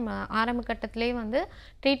நோய் தான். நம்ம ஆரம்ப கட்டத்திலே வந்து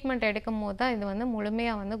ட்ரீட்மெண்ட் எடுக்கும் போது தான் இது வந்து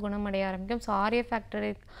முழுமையாக வந்து குணமடைய ஆரம்பிக்கும். ஸோ ஆர்ஏ ஃபேக்டர்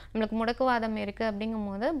நம்மளுக்கு முடக்குவாதம் இருக்குது அப்படிங்கும்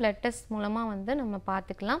போது பிளட் டெஸ்ட் மூலமாக வந்து நம்ம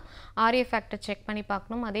பார்த்துக்கலாம். ஆர்ஏ ஃபேக்டர் செக் பண்ணி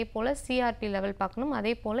பார்க்கணும், அதே போல் சிஆர்பி லெவல் பார்க்கணும்,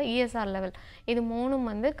 அதே போல் இஎஸ்ஆர் லெவல், இது 3ம்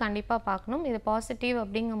வந்து கண்டிப்பாக பார்க்கணும். இது பாசிட்டிவ்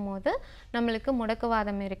அப்படிங்கும் போது நம்மளுக்கு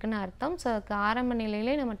முடக்குவாதம் இருக்குன்னு அர்த்தம். ஸோ அதுக்கு ஆரம்ப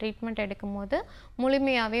நிலையிலே நம்ம ட்ரீட்மெண்ட் எடுக்கும் போது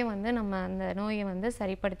முழுமையாகவே வந்து நம்ம அந்த நோயை வந்து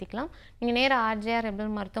சரிப்படுத்திக்கலாம். நீங்கள் நேராக RJR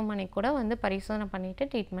மருத்துவமனை கூட வந்து பரிசோதனை பண்ணிட்டு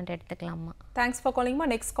ட்ரீட்மெண்ட் எடுத்துக்கலாமா. Thanks for காலிங்மா.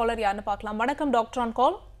 நெக்ஸ்ட் காலர் யாருன்னு பார்க்கலாம். வணக்கம் டாக்டர் ஆன்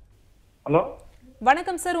கால். ஹலோ,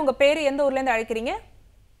 வணக்கம் சார். உங்க பேர் எந்த ஊர்ல இருந்து அழைக்கிறீங்க?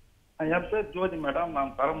 என் பேர் ஜோதி மேடம். நான்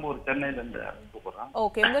பெரம்பூர், சென்னையில இருந்து கூப்பிடுறேன்.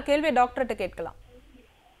 ஓகே, உங்க கேள்வியை டாக்டர்கிட்ட கேட்கலாம்.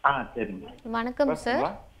 சரிங்க. வணக்கம் சார்.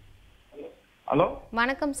 ஹலோ,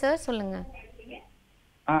 வணக்கம் சார், சொல்லுங்க.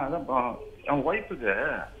 அதான் என் ஒய்ஃபுக்கு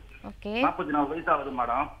ஓகே 44 வயசு ஆகுது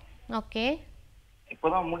மேடம். ஓகே.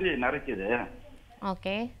 இப்போதான் முடி நரைக்குது.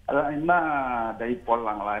 ஓகே. அதான் என்ன டைப்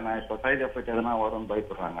போடலாங்களா? ஏன்னா இப்போ சைடு எஃபெக்ட் எதுனா வரும்னு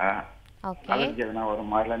பயப்படுறாங்க. ஓகே. அலர்ஜி எதுனா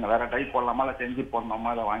வருமா, இல்லை வேற டைப் போடலாமா, இல்லை செஞ்சு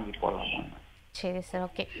போடலாமா, இல்லை வாங்கி போடலாமா? சரி சார்,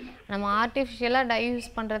 ஓகே. நம்ம ஆர்டிஃபிஷியலாக டை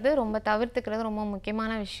யூஸ் பண்ணுறது ரொம்ப தவிர்த்துக்கிறது ரொம்ப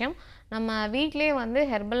முக்கியமான விஷயம். நம்ம வீட்டிலே வந்து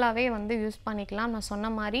ஹெர்பலாகவே வந்து யூஸ் பண்ணிக்கலாம். நான் சொன்ன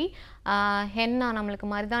மாதிரி ஹென்னா, நம்மளுக்கு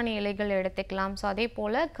மருதாணி இலைகள் எடுத்துக்கலாம். ஸோ அதே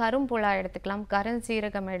போல் கரும்புழா எடுத்துக்கலாம்,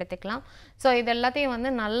 கருஞ்சீரகம் எடுத்துக்கலாம். ஸோ இது எல்லாத்தையும் வந்து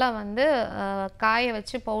நல்லா வந்து காய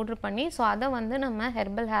வச்சு பவுட்ரு பண்ணி ஸோ அதை வந்து நம்ம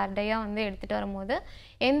ஹெர்பல் ஹேர் டையாக வந்து எடுத்துகிட்டு வரும்போது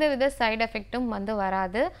எந்தவித சைடு எஃபெக்ட்டும் வந்து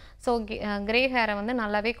வராது. ஸோ கிரே ஹேரை வந்து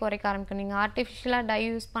நல்லாவே குறைக்க ஆரம்பிக்கும். நீங்கள் ஆர்டிஃபிஷியலாக டை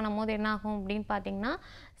யூஸ் பண்ணும் போது என்ன ஆகும் அப்படின்னு பார்த்தீங்கன்னா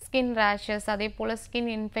ஸ்கின் ரேஷஸ், அதே போல் ஸ்கின்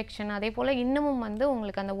இன்ஃபெக்ஷன், அதே போல் இன்னமும் வந்து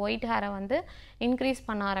உங்களுக்கு அந்த ஒயிட் ஹேரை வந்து இன்க்ரீஸ்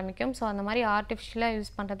பண்ண ஆரம்பிக்கும். ஸோ அந்த மாதிரி ஆர்டிஃபிஷியலாக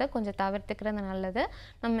யூஸ் பண்ணுறதை கொஞ்சம் தவிர்த்துக்கிறது நல்லது.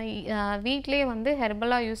 நம்ம வீட்டிலே வந்து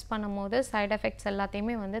ஹெர்பலாக யூஸ் பண்ணும் போது சைட் எஃபெக்ட்ஸ்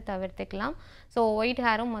எல்லாத்தையுமே வந்து தவிர்த்துக்கலாம். ஸோ ஒயிட்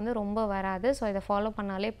ஹேரும் வந்து ரொம்ப வராது. ஸோ இதை ஃபாலோ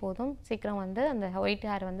பண்ணாலே போதும், சீக்கிரம் வந்து அந்த ஒயிட்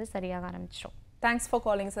ஹேர் வந்து சரியாக ஆரம்பிச்சிடும். Thanks for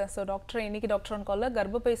calling sir. So doctor, இன்னைக்கு டாக்டர் ஆன் காலில்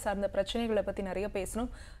கர்ப்பப்பை சார்ந்த பிரச்சனைகளை பற்றி நிறைய பேசணும்,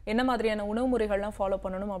 என்ன மாதிரியான உணவு முறைகள்லாம் ஃபாலோ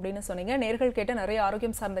பண்ணணும் அப்படின்னு சொன்னீங்க. நேர்கள் கேட்ட நிறைய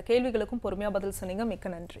ஆரோக்கியம் சார்ந்த கேள்விகளுக்கும் பொறுமையாக பதில் சொன்னீங்க. மிக்க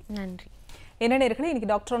நன்றி. நன்றி. என்ன நேர்களே,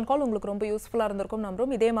 இன்னைக்கு டாக்டர் ஆன் கால் உங்களுக்கு ரொம்ப யூஸ்ஃபுல்லாக இருந்திருக்கும்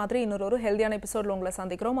நம்புறோம். இதே மாதிரி இன்னொரு ஹெல்தியான எபிசோடில் உங்களை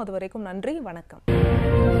சந்திக்கிறோம். அது வரைக்கும் நன்றி, வணக்கம்.